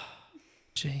off.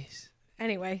 Jeez.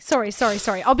 Anyway, sorry.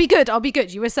 I'll be good.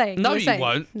 You were saying. No, you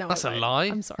won't. No, that's a lie.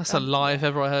 I'm sorry. That's a lie if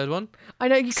ever I heard one. I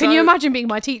know. Can you imagine being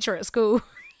my teacher at school?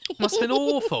 Must have been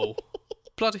awful.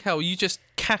 Bloody hell, you just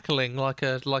cackling like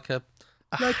a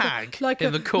hag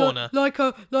in the corner. Like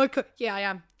a. Yeah, I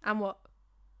am. And what?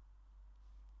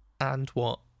 And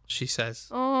what? She says.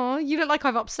 Oh, you look like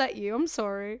I've upset you. I'm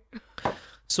sorry.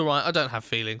 It's all right. I don't have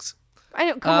feelings. I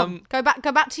don't. Come on. Go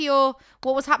back to your.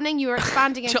 What was happening? You were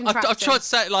expanding and contracting. I've tried to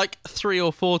say it like 3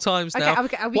 or 4 times now.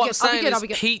 Okay, I'll be good. I'll be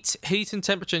good. Heat and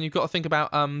temperature, and you've got to think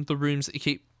about the rooms that you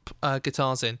keep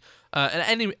guitars in,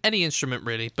 and any instrument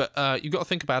really. But you've got to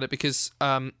think about it because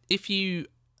if you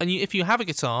have a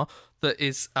guitar that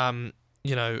is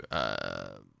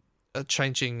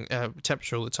changing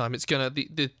temperature all the time, it's gonna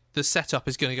the setup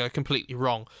is gonna go completely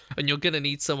wrong, and you're gonna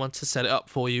need someone to set it up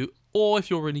for you. Or if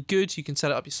you're really good, you can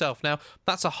set it up yourself. Now,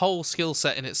 that's a whole skill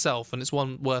set in itself, and it's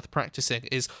one worth practicing,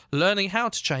 is learning how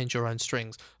to change your own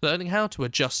strings, learning how to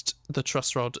adjust the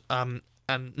truss rod,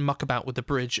 and muck about with the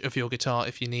bridge of your guitar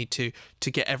if you need to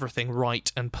get everything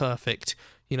right and perfect,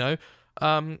 you know.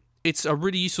 It's a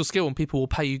really useful skill and people will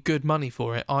pay you good money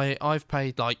for it. I've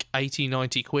paid like 80,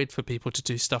 90 quid for people to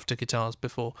do stuff to guitars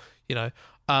before, you know.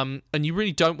 And you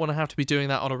really don't want to have to be doing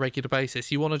that on a regular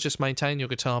basis. You want to just maintain your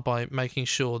guitar by making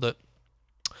sure that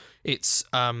it's,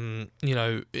 you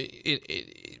know,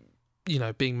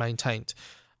 being maintained.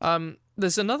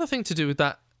 There's another thing to do with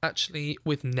that, actually,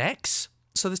 with necks.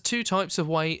 So there's two types of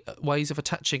ways of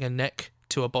attaching a neck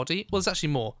to a body. Well, there's actually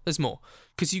more. There's more.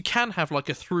 Because you can have like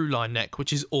a through line neck,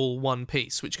 which is all one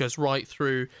piece, which goes right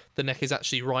through. The neck is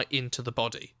actually right into the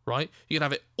body, right? You can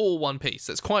have it all one piece.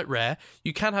 That's quite rare.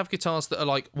 You can have guitars that are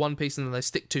like one piece and then they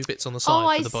stick two bits on the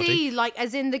side for the body. Oh, I see. Like,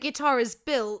 as in the guitar is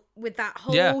built with that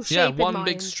whole shape in one mind.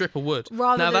 big strip of wood.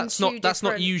 Now, that's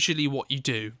not usually what you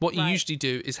do. What you usually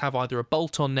do is have either a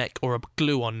bolt-on neck or a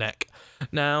glue-on neck.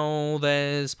 Now,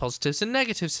 there's positives and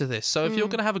negatives to this. So if you're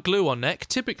going to have a glue-on neck,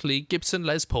 typically Gibson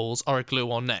Les Pauls are a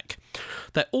glue-on neck.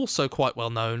 They're also quite well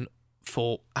known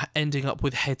for ending up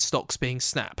with headstocks being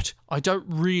snapped. I don't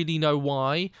really know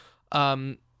why.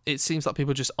 It seems like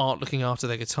people just aren't looking after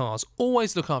their guitars.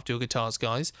 Always look after your guitars,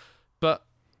 guys. But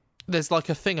there's like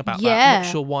a thing about that. I'm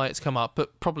not sure why it's come up,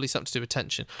 but probably something to do with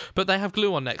tension. But they have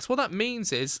glue-on necks. What that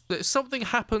means is that if something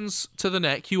happens to the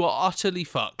neck, you are utterly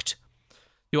fucked.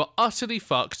 You are utterly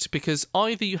fucked because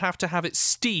either you have to have it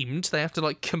steamed, they have to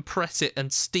like compress it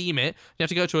and steam it. You have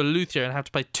to go to a luthier and have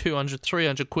to pay 200,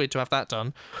 300 quid to have that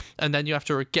done. And then you have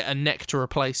to get a neck to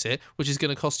replace it, which is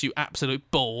going to cost you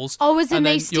absolute balls. Oh, as in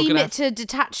they steam it to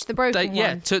detach the broken one?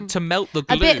 Yeah, to melt the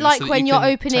glue. A bit like when you're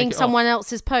opening someone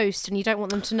else's post and you don't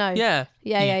want them to know. Yeah.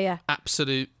 Yeah.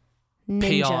 Absolute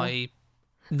PI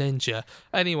ninja.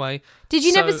 Anyway. Did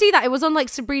you never see that? It was on like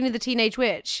Sabrina the Teenage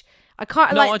Witch.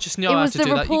 I just knew how to do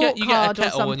that. You get a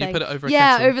kettle and you put it over a kettle.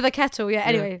 Yeah, over the kettle. Yeah,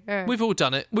 anyway. Yeah. We've all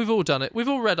done it. We've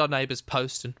all read our neighbours'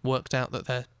 post and worked out that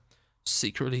they're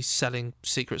secretly selling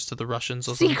secrets to the Russians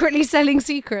or something. Secretly selling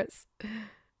secrets.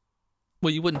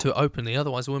 Well, you wouldn't do it openly,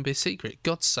 otherwise it wouldn't be a secret.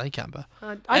 God's sake, Amber.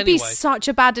 I'd be such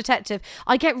a bad detective.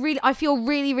 I feel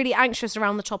really, really anxious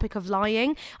around the topic of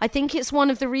lying. I think it's one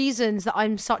of the reasons that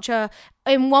I'm such a,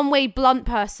 in one way, blunt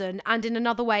person, and in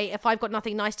another way, if I've got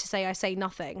nothing nice to say, I say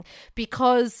nothing.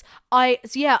 Because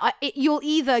you'll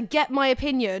either get my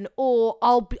opinion or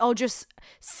I'll just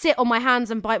sit on my hands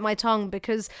and bite my tongue,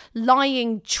 because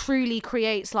lying truly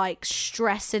creates like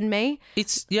stress in me.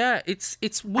 It's weird.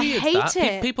 I hate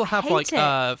it. People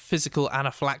have physical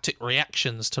anaphylactic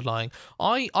reactions to lying.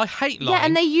 I hate lying. Yeah,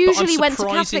 and they usually went to Catholic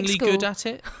school. I'm surprisingly good at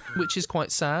it, which is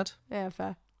quite sad. Yeah,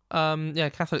 fair.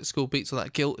 Catholic school beats all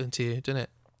that guilt into you, doesn't it?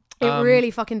 It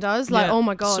really fucking does. Like, oh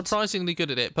my God. Surprisingly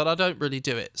good at it, but I don't really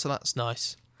do it, so that's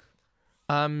nice.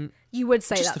 You would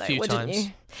say that, though, wouldn't times.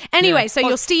 you? Anyway, so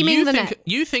you're steaming the neck.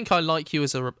 You think I like you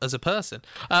as a person?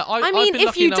 I mean,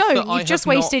 if you don't, you've just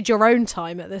wasted your own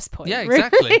time at this point. Yeah,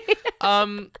 exactly.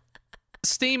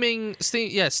 Steaming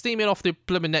off the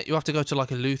blooming neck, you have to go to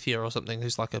like a luthier or something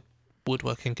who's like a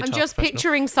woodworking guitar. I'm just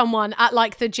picturing someone at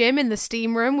like the gym in the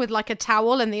steam room with like a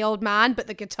towel and the old man, but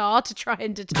the guitar to try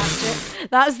and detach it.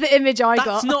 That's the image I got.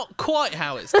 That's not quite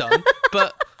how it's done,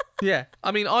 but yeah.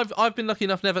 I mean, I've been lucky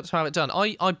enough never to have it done.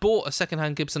 I bought a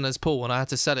secondhand Gibson Les Paul and I had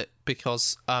to sell it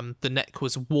because the neck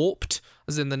was warped,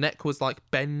 as in the neck was like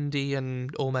bendy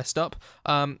and all messed up.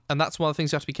 And that's one of the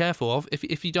things you have to be careful of.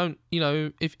 If you don't,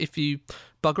 if you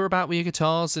bugger about with your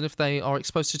guitars and if they are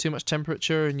exposed to too much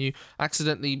temperature and you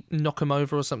accidentally knock them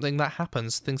over or something, that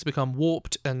happens. Things become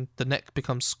warped and the neck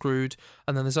becomes screwed,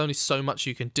 and then there's only so much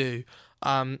you can do.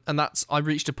 And I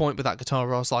reached a point with that guitar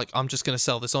where I was like, I'm just going to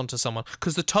sell this on to someone,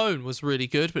 because the tone was really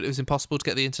good, but it was impossible to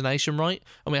get the intonation right,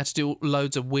 and we had to do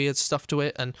loads of weird stuff to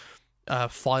it and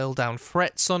file down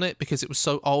frets on it because it was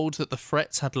so old that the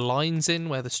frets had lines in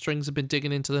where the strings had been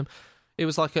digging into them. It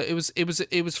was like it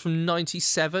was from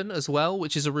 97 as well,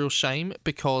 which is a real shame,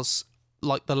 because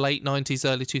like the late 90s,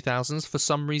 early 2000s, for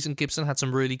some reason Gibson had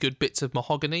some really good bits of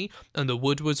mahogany and the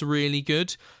wood was really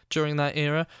good during that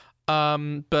era.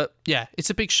 But yeah, it's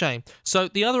a big shame. So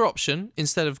the other option,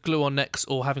 instead of glue-on necks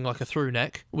or having like a through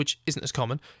neck, which isn't as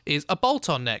common, is a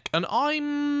bolt-on neck. And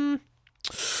I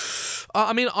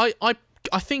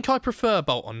think I prefer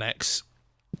bolt-on necks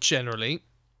generally.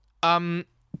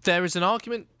 There is an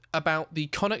argument about the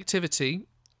connectivity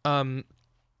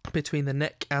between the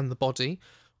neck and the body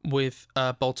with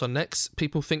bolt-on necks.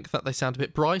 People think that they sound a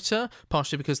bit brighter,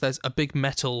 partially because there's a big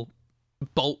metal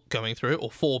bolt going through it,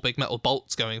 or 4 big metal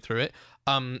bolts going through it,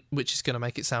 which is going to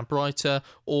make it sound brighter,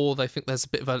 or they think there's a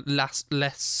bit of a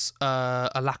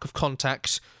lack of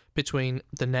contact between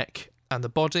the neck and the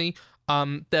body.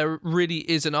 there really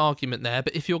is an argument there.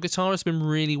 But if your guitar has been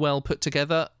really well put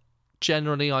together,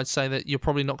 generally I'd say that you're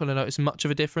probably not going to notice much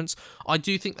of a difference. I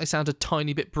do think they sound a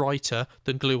tiny bit brighter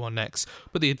than glue-on necks.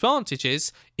 But the advantage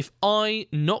is, if I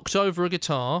knocked over a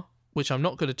guitar, which I'm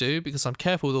not going to do because I'm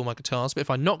careful with all my guitars, but if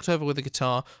I knocked over with a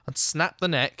guitar and snapped the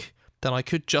neck, then I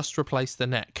could just replace the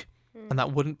neck. And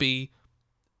that wouldn't be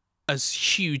as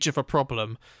huge of a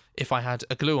problem if I had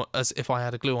a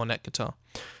glue-on neck guitar.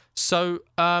 So,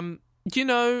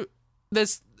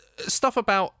 there's stuff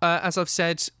about, as I've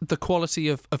said, the quality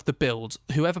of the build.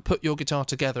 Whoever put your guitar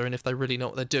together and if they really know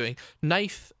what they're doing.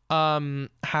 Nath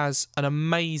has an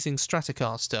amazing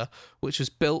Stratocaster, which was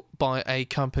built by a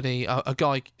company, a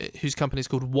guy whose company is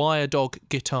called Wire Dog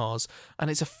Guitars, and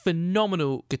it's a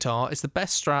phenomenal guitar. It's the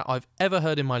best Strat I've ever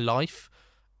heard in my life,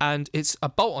 and it's a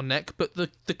bolt-on neck, but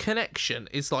the connection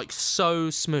is like so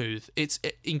smooth. It's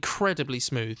incredibly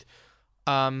smooth.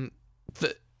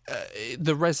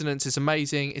 The resonance is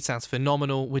amazing. It sounds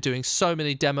phenomenal. We're doing so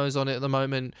many demos on it at the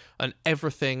moment, and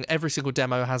every single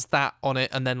demo has that on it,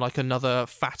 and then like another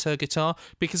fatter guitar,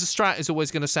 because a Strat is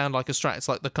always going to sound like a Strat. It's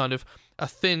like the kind of a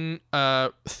thin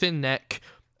neck,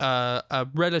 a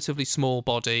relatively small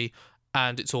body,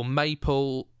 and it's all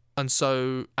maple, and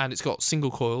it's got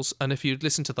single coils. And if you'd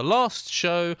listened to the last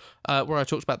show where I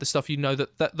talked about this stuff, you know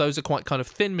that those are quite kind of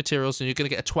thin materials, and you're going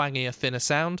to get a twangier, thinner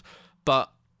sound,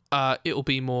 but it'll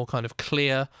be more kind of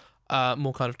clear,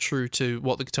 more kind of true to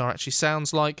what the guitar actually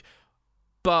sounds like.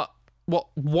 But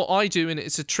what I do, and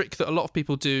it's a trick that a lot of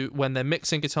people do when they're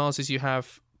mixing guitars, is you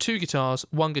have two guitars,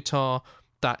 one guitar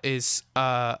that is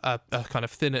a kind of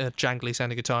thinner, jangly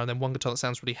sounding guitar, and then one guitar that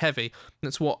sounds really heavy.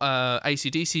 That's what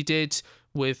AC/DC did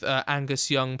with Angus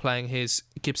Young playing his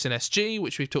Gibson SG,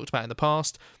 which we've talked about in the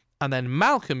past, and then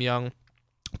Malcolm Young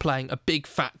playing a big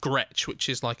fat Gretsch, which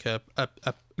is like a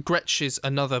Gretsch is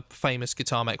another famous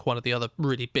guitar make, one of the other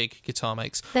really big guitar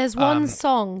makes. There's one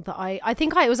song that I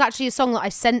think it was actually a song that I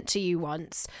sent to you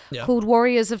once, called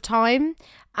Warriors of Time,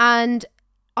 and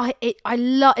I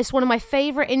love, it's one of my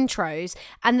favorite intros,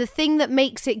 and the thing that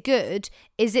makes it good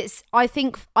is I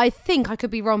think I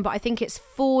could be wrong, but I think it's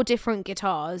 4 different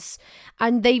guitars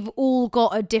and they've all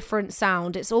got a different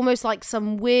sound. It's almost like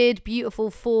some weird, beautiful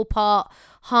 4-part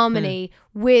harmony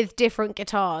with different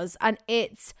guitars, and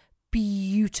it's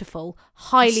beautiful.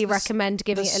 Highly recommend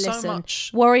giving it a listen.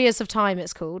 Warriors of Time,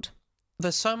 it's called.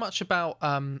 There's so much about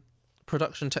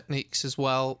production techniques as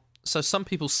well. So some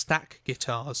people stack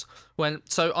guitars.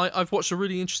 I've watched a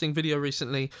really interesting video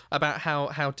recently about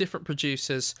how different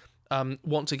producers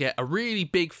want to get a really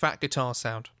big fat guitar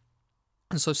sound.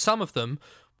 And so some of them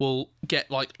will get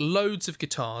like loads of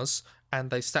guitars and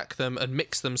they stack them and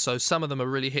mix them. So some of them are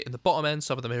really hitting the bottom end,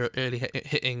 some of them are really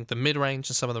hitting the mid-range,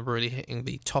 and some of them are really hitting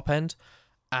the top end.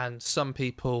 And some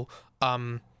people,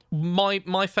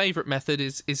 my favourite method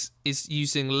is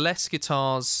using less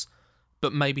guitars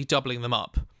but maybe doubling them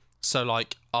up. So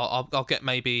like I'll get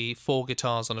maybe 4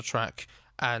 guitars on a track,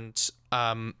 and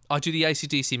I do the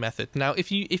AC/DC method. Now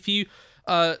if you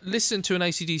listen to an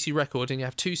AC/DC record and you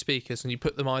have 2 speakers and you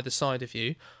put them either side of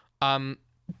you,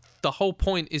 the whole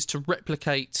point is to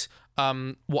replicate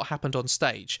what happened on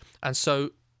stage. And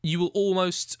so you will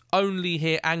almost only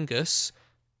hear Angus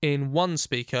in one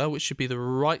speaker, which should be the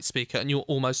right speaker, and you'll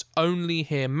almost only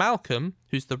hear Malcolm,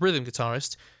 who's the rhythm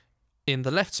guitarist, in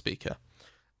the left speaker.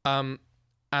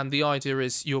 And the idea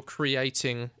is you're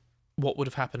creating what would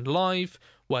have happened live,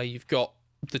 where you've got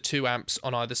the 2 amps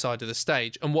on either side of the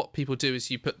stage. And what people do is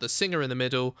you put the singer in the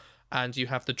middle, and you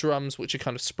have the drums, which are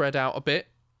kind of spread out a bit,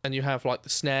 and you have like the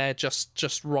snare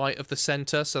just right of the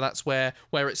center, so that's where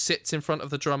it sits in front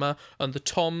of the drummer, and the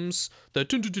toms, the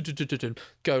dun dun dun dun dun dun,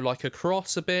 go like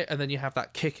across a bit, and then you have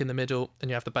that kick in the middle,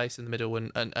 and you have the bass in the middle,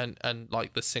 and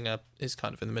like the singer is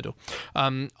kind of in the middle.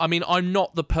 I mean, I'm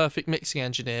not the perfect mixing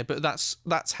engineer, but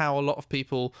that's how a lot of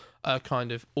people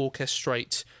kind of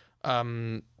orchestrate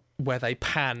where they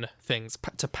pan things.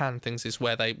 To pan things is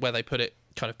where they put it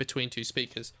kind of between 2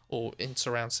 speakers or in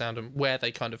surround sound, and where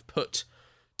they kind of put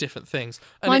different things.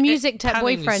 And my music tech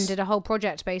boyfriend did a whole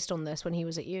project based on this when he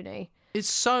was at uni. It's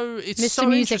so Mr.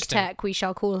 Music Tech, we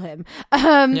shall call him.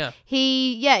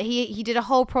 He did a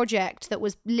whole project that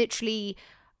was literally,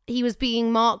 he was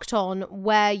being marked on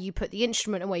where you put the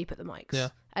instrument and where you put the mics. Yeah.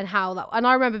 And how that, and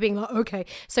I remember being like, okay,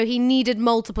 so he needed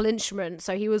multiple instruments.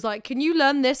 So he was like, can you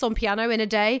learn this on piano in a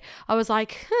day? I was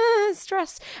like,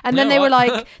 stress. And then they were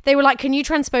like, can you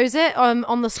transpose it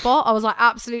on the spot? I was like,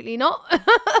 absolutely not.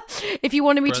 If you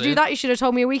wanted me to do that, you should have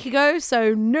told me a week ago.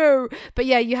 So no. But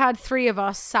yeah, you had 3 of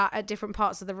us sat at different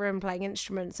parts of the room playing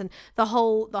instruments, and the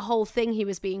whole thing he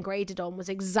was being graded on was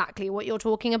exactly what you're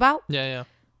talking about. Yeah.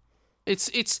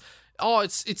 It's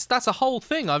it's that's a whole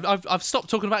thing. I've stopped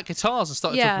talking about guitars and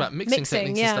started talking about mixing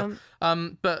techniques and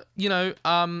stuff. But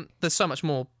there's so much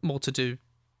more to do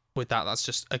with that. That's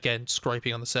just, again,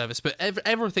 scraping on the surface. But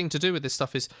everything to do with this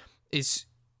stuff is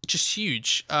just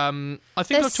huge. I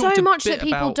think there's so much that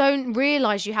people don't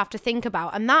realise you have to think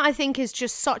about, and that I think is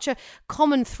just such a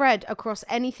common thread across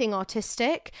anything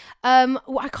artistic.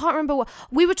 I can't remember what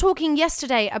we were talking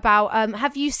yesterday about.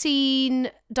 Have you seen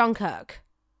Dunkirk?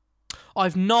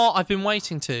 I've not. I've been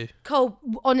waiting to. Cole,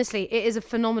 honestly, it is a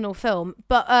phenomenal film.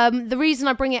 But the reason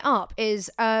I bring it up is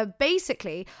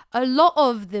basically a lot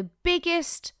of the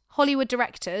biggest Hollywood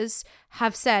directors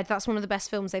have said that's one of the best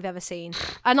films they've ever seen.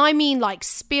 And I mean like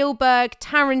Spielberg,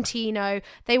 Tarantino.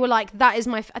 They were like, that is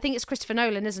I think it's Christopher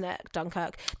Nolan, isn't it?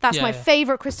 Dunkirk. That's my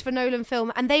favourite Christopher Nolan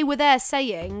film. And they were there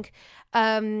saying... we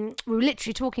were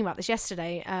literally talking about this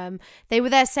yesterday. They were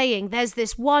there saying there's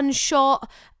this one shot.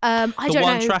 I don't know. The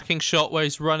one tracking shot where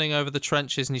he's running over the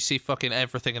trenches and you see fucking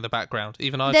everything in the background.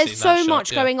 Even I've seen that shot. There's so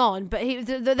much going on, but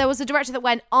there was a director that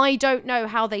went, I don't know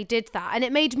how they did that, and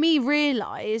it made me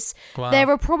realise there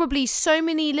are probably so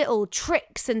many little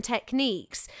tricks and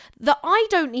techniques that I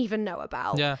don't even know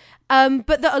about. Yeah.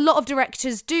 But that a lot of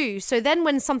directors do. So then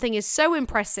when something is so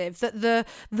impressive that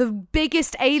the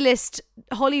biggest A-list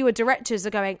Hollywood directors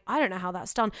are going, I don't know how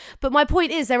that's done. But my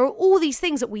point is, there are all these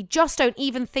things that we just don't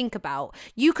even think about.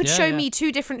 You could show me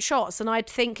two different shots and I'd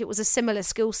think it was a similar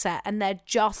skill set, and they're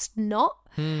just not.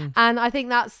 And I think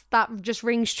that just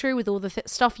rings true with all the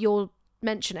stuff you're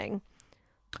mentioning.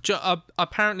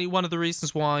 Apparently one of the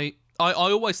reasons why, I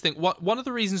always think, one of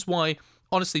the reasons why,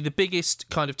 honestly, the biggest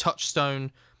kind of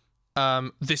touchstone...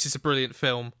 this is a brilliant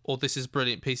film or this is a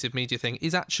brilliant piece of media thing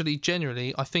is actually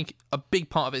genuinely, I think a big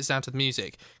part of it is down to the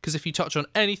music, because if you touch on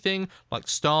anything like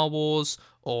Star Wars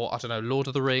or I don't know, Lord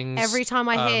of the Rings, every time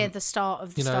I hear the start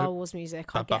of the Star Wars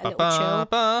music I get a little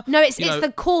chill. No, it's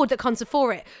the chord that comes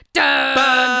before it,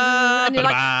 and you're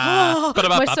like, oh,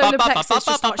 my solar plexus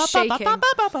just starts shaking.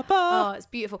 Oh, it's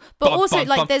beautiful. But also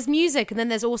like there's music and then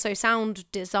there's also sound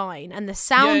design, and the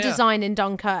sound design in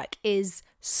Dunkirk is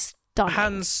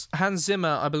Hans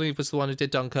Zimmer, I believe, was the one who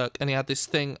did Dunkirk, and he had this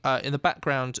thing in the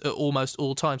background at almost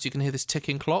all times. You can hear this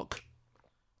ticking clock.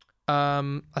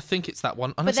 I think it's that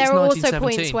one. But there are also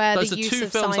points where those the use two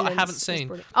of films silence that I haven't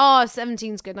seen. Oh,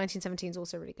 17's good. 1917's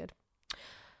also really good.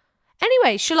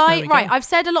 Anyway, shall I? Right, I've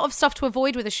said a lot of stuff to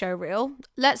avoid with a show reel.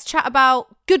 Let's chat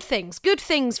about good things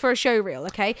for a show reel.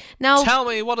 Okay, now tell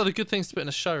me, what are the good things to put in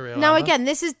a show reel? Now, Amber? again,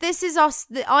 this is us.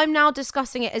 I'm now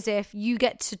discussing it as if you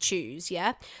get to choose.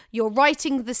 Yeah, you're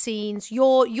writing the scenes.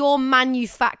 You're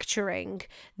manufacturing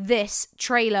this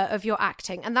trailer of your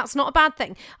acting, and that's not a bad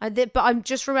thing. But I'm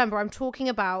talking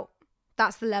about.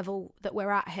 That's the level that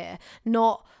we're at here.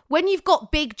 Not when you've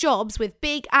got big jobs with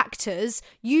big actors,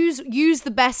 use the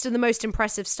best and the most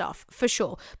impressive stuff for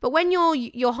sure. But when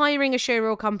you're hiring a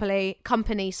showreel company,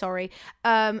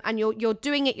 and you're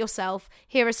doing it yourself,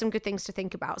 here are some good things to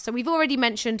think about. So we've already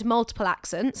mentioned multiple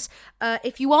accents.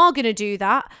 If you are going to do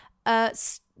that,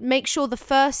 make sure the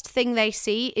first thing they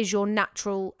see is your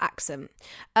natural accent.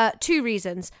 2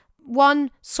 reasons. 1,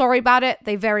 sorry about it,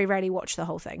 they very rarely watch the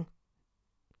whole thing.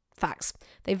 Facts.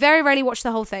 They very rarely watch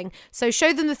the whole thing. So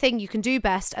show them the thing you can do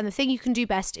best, and the thing you can do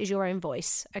best is your own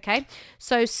voice. Okay?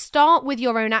 So start with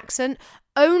your own accent.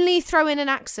 Only throw in an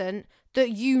accent that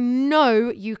you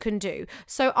know you can do.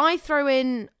 So I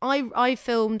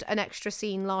filmed an extra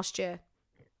scene last year.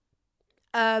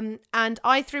 And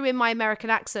I threw in my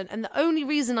American accent, and the only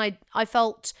reason I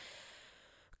felt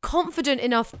confident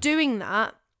enough doing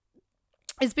that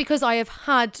is because I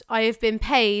have been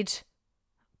paid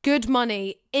good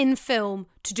money in film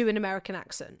to do an American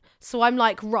accent. So I'm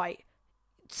like, right,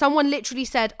 someone literally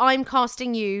said, I'm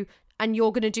casting you and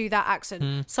you're going to do that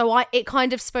accent. So it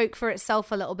kind of spoke for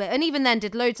itself a little bit. And even then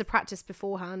did loads of practice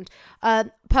beforehand.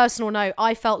 Personal note,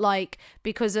 I felt like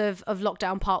because of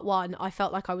lockdown part 1, I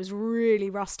felt like I was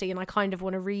really rusty and I kind of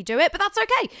want to redo it, but that's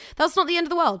okay. That's not the end of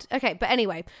the world. Okay, but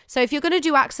anyway, so if you're going to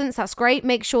do accents, that's great.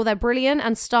 Make sure they're brilliant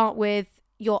and start with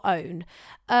your own.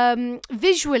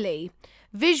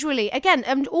 Visually,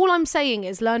 again, all I'm saying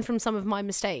is learn from some of my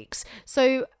mistakes.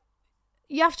 So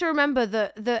you have to remember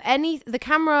that the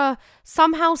camera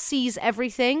somehow sees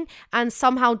everything and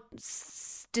somehow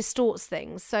distorts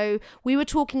things. So we were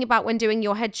talking about when doing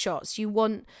your headshots,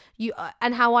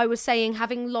 and how I was saying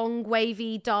having long,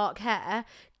 wavy, dark hair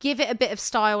give it a bit of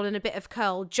style and a bit of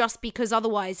curl, just because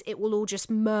otherwise it will all just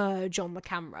merge on the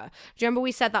camera. Do you remember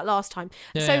we said that last time?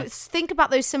 So think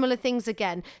about those similar things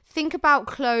again. Think about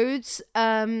clothes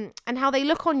and how they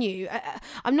look on you.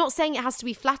 I'm not saying it has to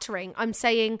be flattering. I'm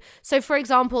saying, so for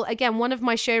example, again, one of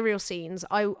my showreel scenes,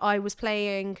 I was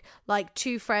playing like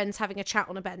two friends having a chat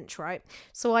on a bench, right?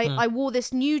 So I wore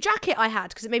this new jacket I had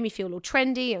because it made me feel all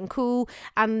trendy and cool,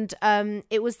 and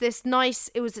it was this nice,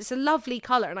 it's a lovely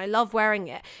colour and I love wearing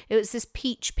it. It was this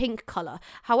peach pink colour.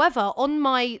 However, on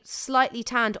my slightly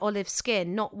tanned olive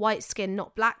skin, not white skin,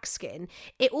 not black skin,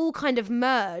 it all kind of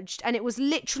merged, and it was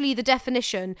literally the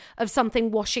definition of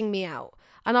something washing me out.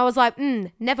 And I was like,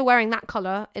 never wearing that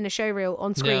colour in a showreel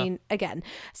on screen again.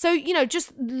 So,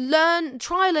 just learn,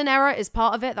 trial and error is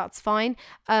part of it. That's fine.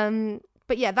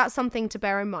 But yeah, that's something to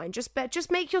bear in mind.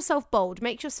 Just make yourself bold,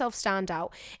 make yourself stand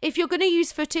out. If you're going to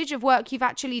use footage of work you've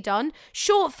actually done,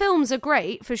 short films are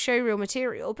great for showreel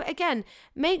material. But again,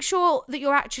 make sure that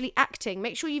you're actually acting.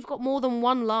 Make sure you've got more than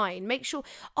one line. Make sure,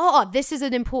 this is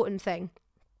an important thing.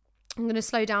 I'm going to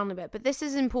slow down a bit, but this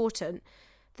is important.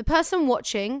 The person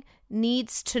watching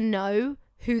needs to know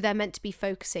who they're meant to be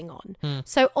focusing on.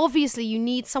 So obviously you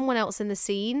need someone else in the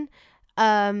scene.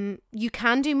 You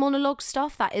can do monologue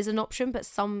stuff, that is an option, but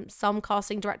some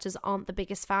casting directors aren't the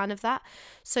biggest fan of that.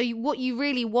 So what you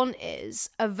really want is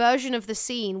a version of the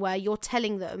scene where you're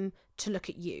telling them to look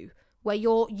at you, where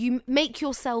you make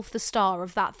yourself the star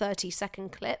of that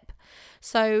 30-second clip.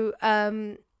 So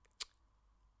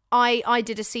I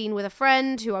did a scene with a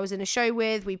friend who I was in a show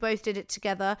with. We both did it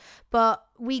together, but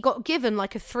we got given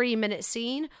like a 3-minute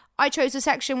scene. I chose a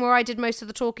section where I did most of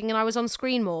the talking and I was on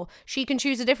screen more. She can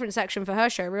choose a different section for her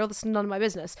show reel. That's none of my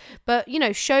business. But,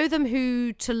 show them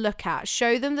who to look at.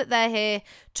 Show them that they're here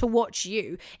to watch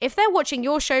you. If they're watching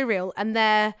your show reel and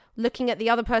they're looking at the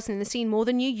other person in the scene more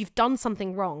than you, you've done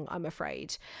something wrong, I'm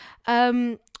afraid.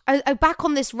 Back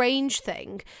on this range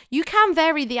thing, you can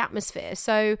vary the atmosphere.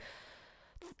 So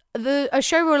a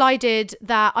showreel I did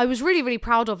that I was really, really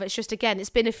proud of. It's just, again, it's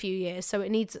been a few years, so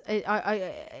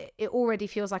it already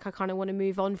feels like I kind of want to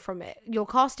move on from it. Your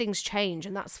castings change,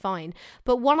 and that's fine.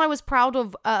 But one I was proud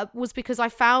of was because I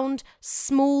found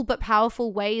small but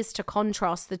powerful ways to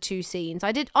contrast the two scenes.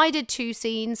 I did 2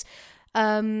 scenes.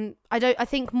 I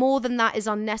think more than that is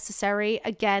unnecessary,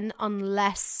 again,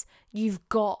 unless you've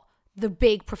got the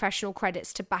big professional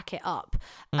credits to back it up.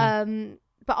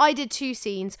 But I did 2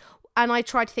 scenes. And I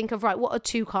tried to think of, right, what are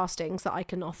 2 castings that I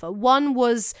can offer? One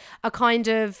was a kind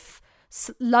of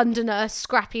Londoner,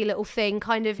 scrappy little thing,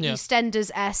 kind of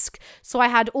EastEnders-esque. So I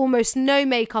had almost no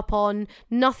makeup on,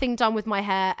 nothing done with my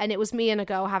hair, and it was me and a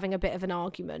girl having a bit of an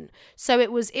argument. So it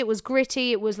was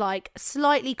gritty. It was like a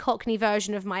slightly Cockney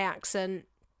version of my accent.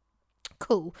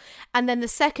 Cool. And then the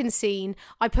second scene,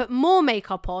 I put more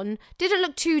makeup on, didn't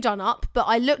look too done up, but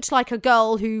I looked like a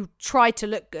girl who tried to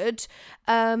look good.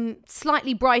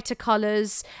 Slightly brighter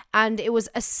colours, and it was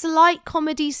a slight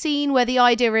comedy scene where the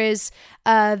idea is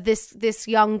this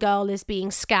young girl is being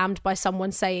scammed by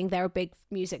someone saying they're a big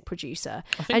music producer.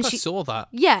 I think I saw that.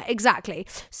 Yeah, exactly.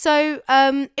 So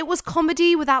it was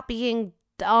comedy without being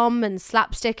dumb and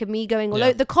slapstick and me going all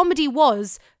over. The comedy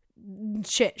was,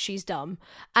 shit, she's dumb,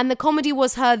 and the comedy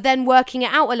was her then working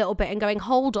it out a little bit and going,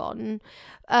 hold on,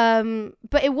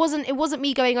 but it wasn't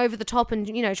me going over the top and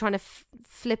trying to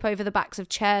flip over the backs of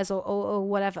chairs or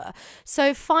whatever.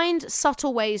 So find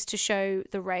subtle ways to show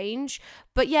the range.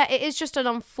 But yeah, it is just I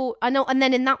know. And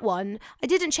then in that one, I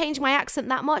didn't change my accent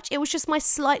that much. It was just my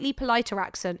slightly politer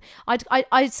accent.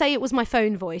 I'd say it was my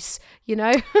phone voice,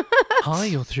 Hi,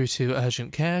 you're through to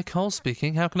urgent care. Cole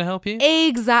speaking. How can I help you?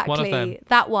 Exactly. One of them.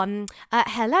 That one.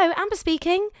 Hello, Amber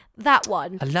speaking. That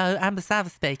one. Hello, Amber Sava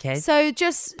speaking. So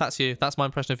just... That's you. That's my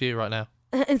impression of you right now.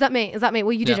 Is that me?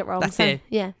 Well, you did it wrong. That's you.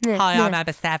 Yeah. Hi, I'm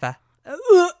Amber Sava.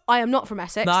 I am not from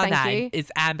Essex, thank you. My name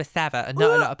is Amber Sava, and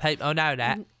not a lot of people know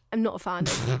that. I'm not a fan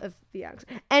of the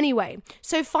accent. Anyway,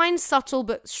 so find subtle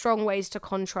but strong ways to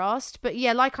contrast. But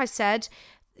yeah, like I said,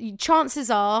 chances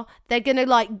are they're going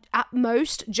to, at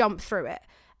most, jump through it.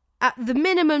 At the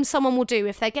minimum someone will do,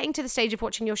 if they're getting to the stage of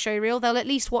watching your showreel, they'll at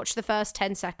least watch the first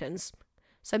 10 seconds.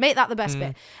 So make that the best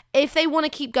bit. If they want to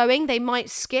keep going, they might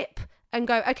skip and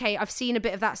go, okay, I've seen a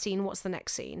bit of that scene, what's the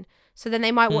next scene? So then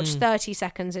they might watch 30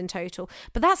 seconds in total.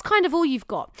 But that's kind of all you've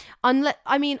got.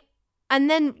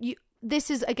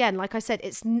 This is, again, like I said,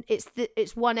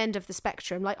 it's one end of the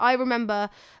spectrum. Like, I remember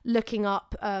looking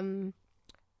up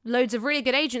loads of really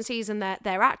good agencies and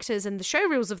their actors and the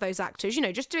showreels of those actors,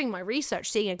 just doing my research,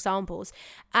 seeing examples.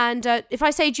 And if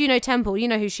I say Juno Temple, you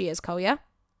know who she is, Cole, yeah?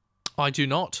 I do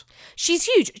not. She's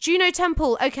huge. Juno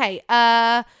Temple, okay.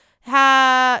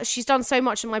 She's done so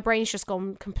much and my brain's just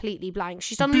gone completely blank.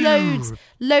 She's done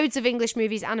loads of English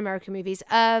movies and American movies.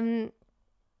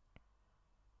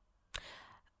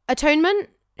 Atonement.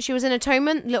 She was in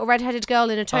Atonement, little redheaded girl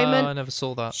in Atonement. I never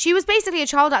saw that. She was basically a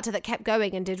child actor that kept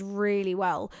going and did really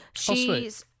well.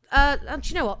 She's... do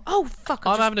you know what? Oh, fuck.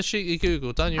 I'm having a cheeky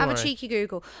Google, don't you worry. Have a cheeky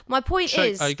Google. My point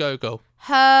is... go.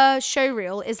 Her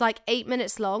showreel is like 8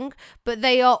 minutes long, but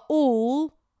they are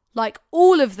all... Like,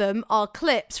 all of them are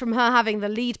clips from her having the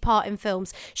lead part in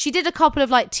films. She did a couple of,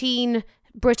 like, teen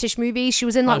British movies. She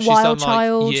was in, like, Wild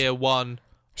Child. Like, Year One.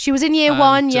 She was in Year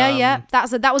One, yeah.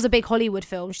 That was a big Hollywood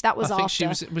film. That was after.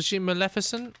 I think was she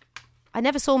Maleficent? I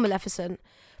never saw Maleficent.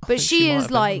 But she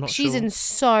is like, she's in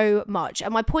so much.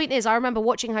 And my point is, I remember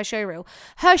watching her showreel.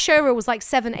 Her showreel was like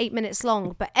 7-8 minutes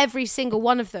long, but every single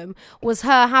one of them was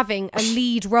her having a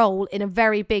lead role in a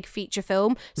very big feature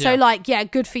film. So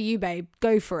good for you, babe.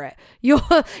 Go for it. You've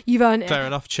earned it. Fair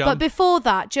enough, chum. But before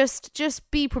that, just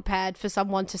be prepared for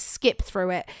someone to skip through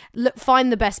it,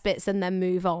 find the best bits and then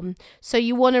move on. So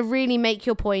you want to really make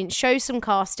your point, show some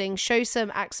casting, show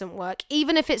some accent work,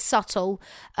 even if it's subtle,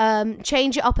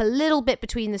 change it up a little bit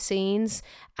between the scenes,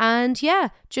 and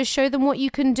just show them what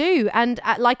you can do. And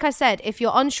like I said, if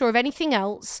you're unsure of anything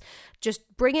else, just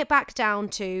bring it back down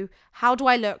to, how do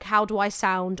I look, how do I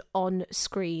sound on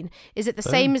screen? Is it the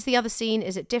same as the other scene?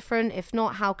 Is it different? If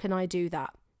not, how can I do that?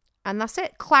 And that's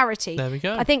it. Clarity. There we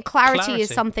go. I think clarity is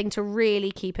something to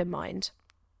really keep in mind.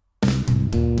 By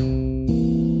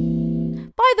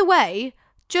the way,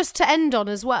 just to end on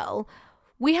as well,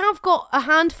 we have got a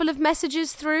handful of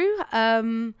messages through.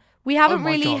 We haven't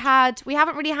really had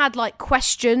like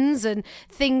questions and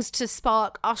things to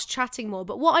spark us chatting more.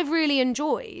 But what I've really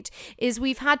enjoyed is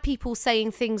we've had people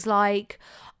saying things like,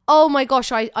 oh my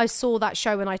gosh, I saw that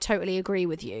show and I totally agree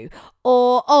with you.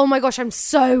 Or, oh my gosh, I'm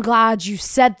so glad you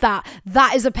said that.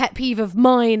 That is a pet peeve of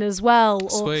mine as well.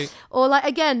 Sweet. Or like,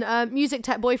 again, Music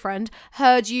Tech Boyfriend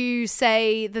heard you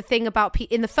say the thing about,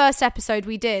 in the first episode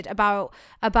we did, about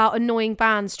annoying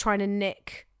bands trying to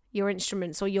nick your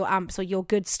instruments or your amps or your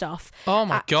good stuff. Oh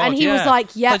my god! And he was like,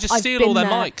 "Yeah, they just steal all their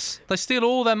mics. They steal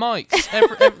all their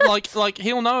mics. like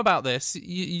he'll know about this.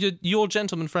 Your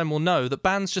gentleman friend will know that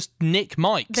bands just nick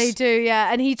mics. They do,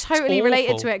 yeah. And he totally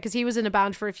related to it because he was in a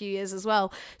band for a few years as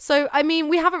well. So I mean,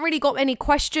 we haven't really got any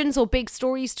questions or big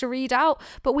stories to read out,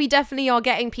 but we definitely are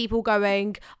getting people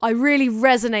going, I really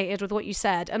resonated with what you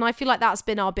said, and I feel like that's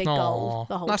been our big goal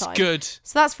the whole time. That's good.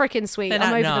 So that's freaking sweet. I'm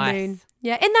over the moon.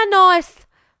 Yeah, isn't that nice?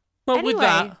 Well,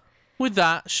 anyway, with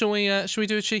that, shall we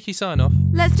do a cheeky sign-off?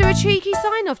 Let's do a cheeky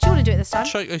sign-off. Do you want to do it this time?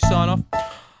 Cheeky sign-off.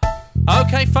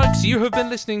 Okay, folks, you have been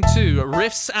listening to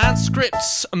Riffs and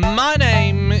Scripts. My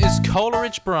name is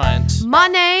Coleridge Bryant. My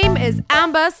name is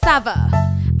Amber Sava.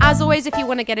 As always, if you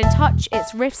want to get in touch,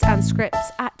 it's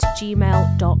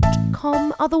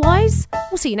riffsandscripts@gmail.com. Otherwise,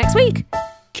 we'll see you next week.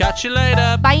 Catch you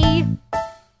later. Bye.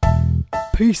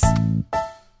 Peace.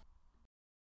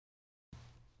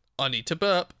 I need to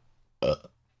burp.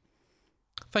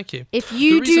 Thank you. If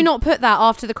you do not put that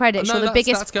after the credits, you're the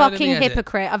biggest fucking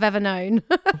hypocrite I've ever known.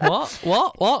 What?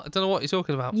 I don't know what you're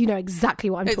talking about. You know exactly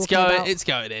what I'm talking about. It's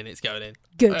going in.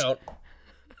 Good.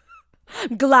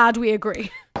 I'm glad we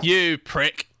agree. You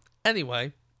prick.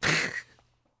 Anyway.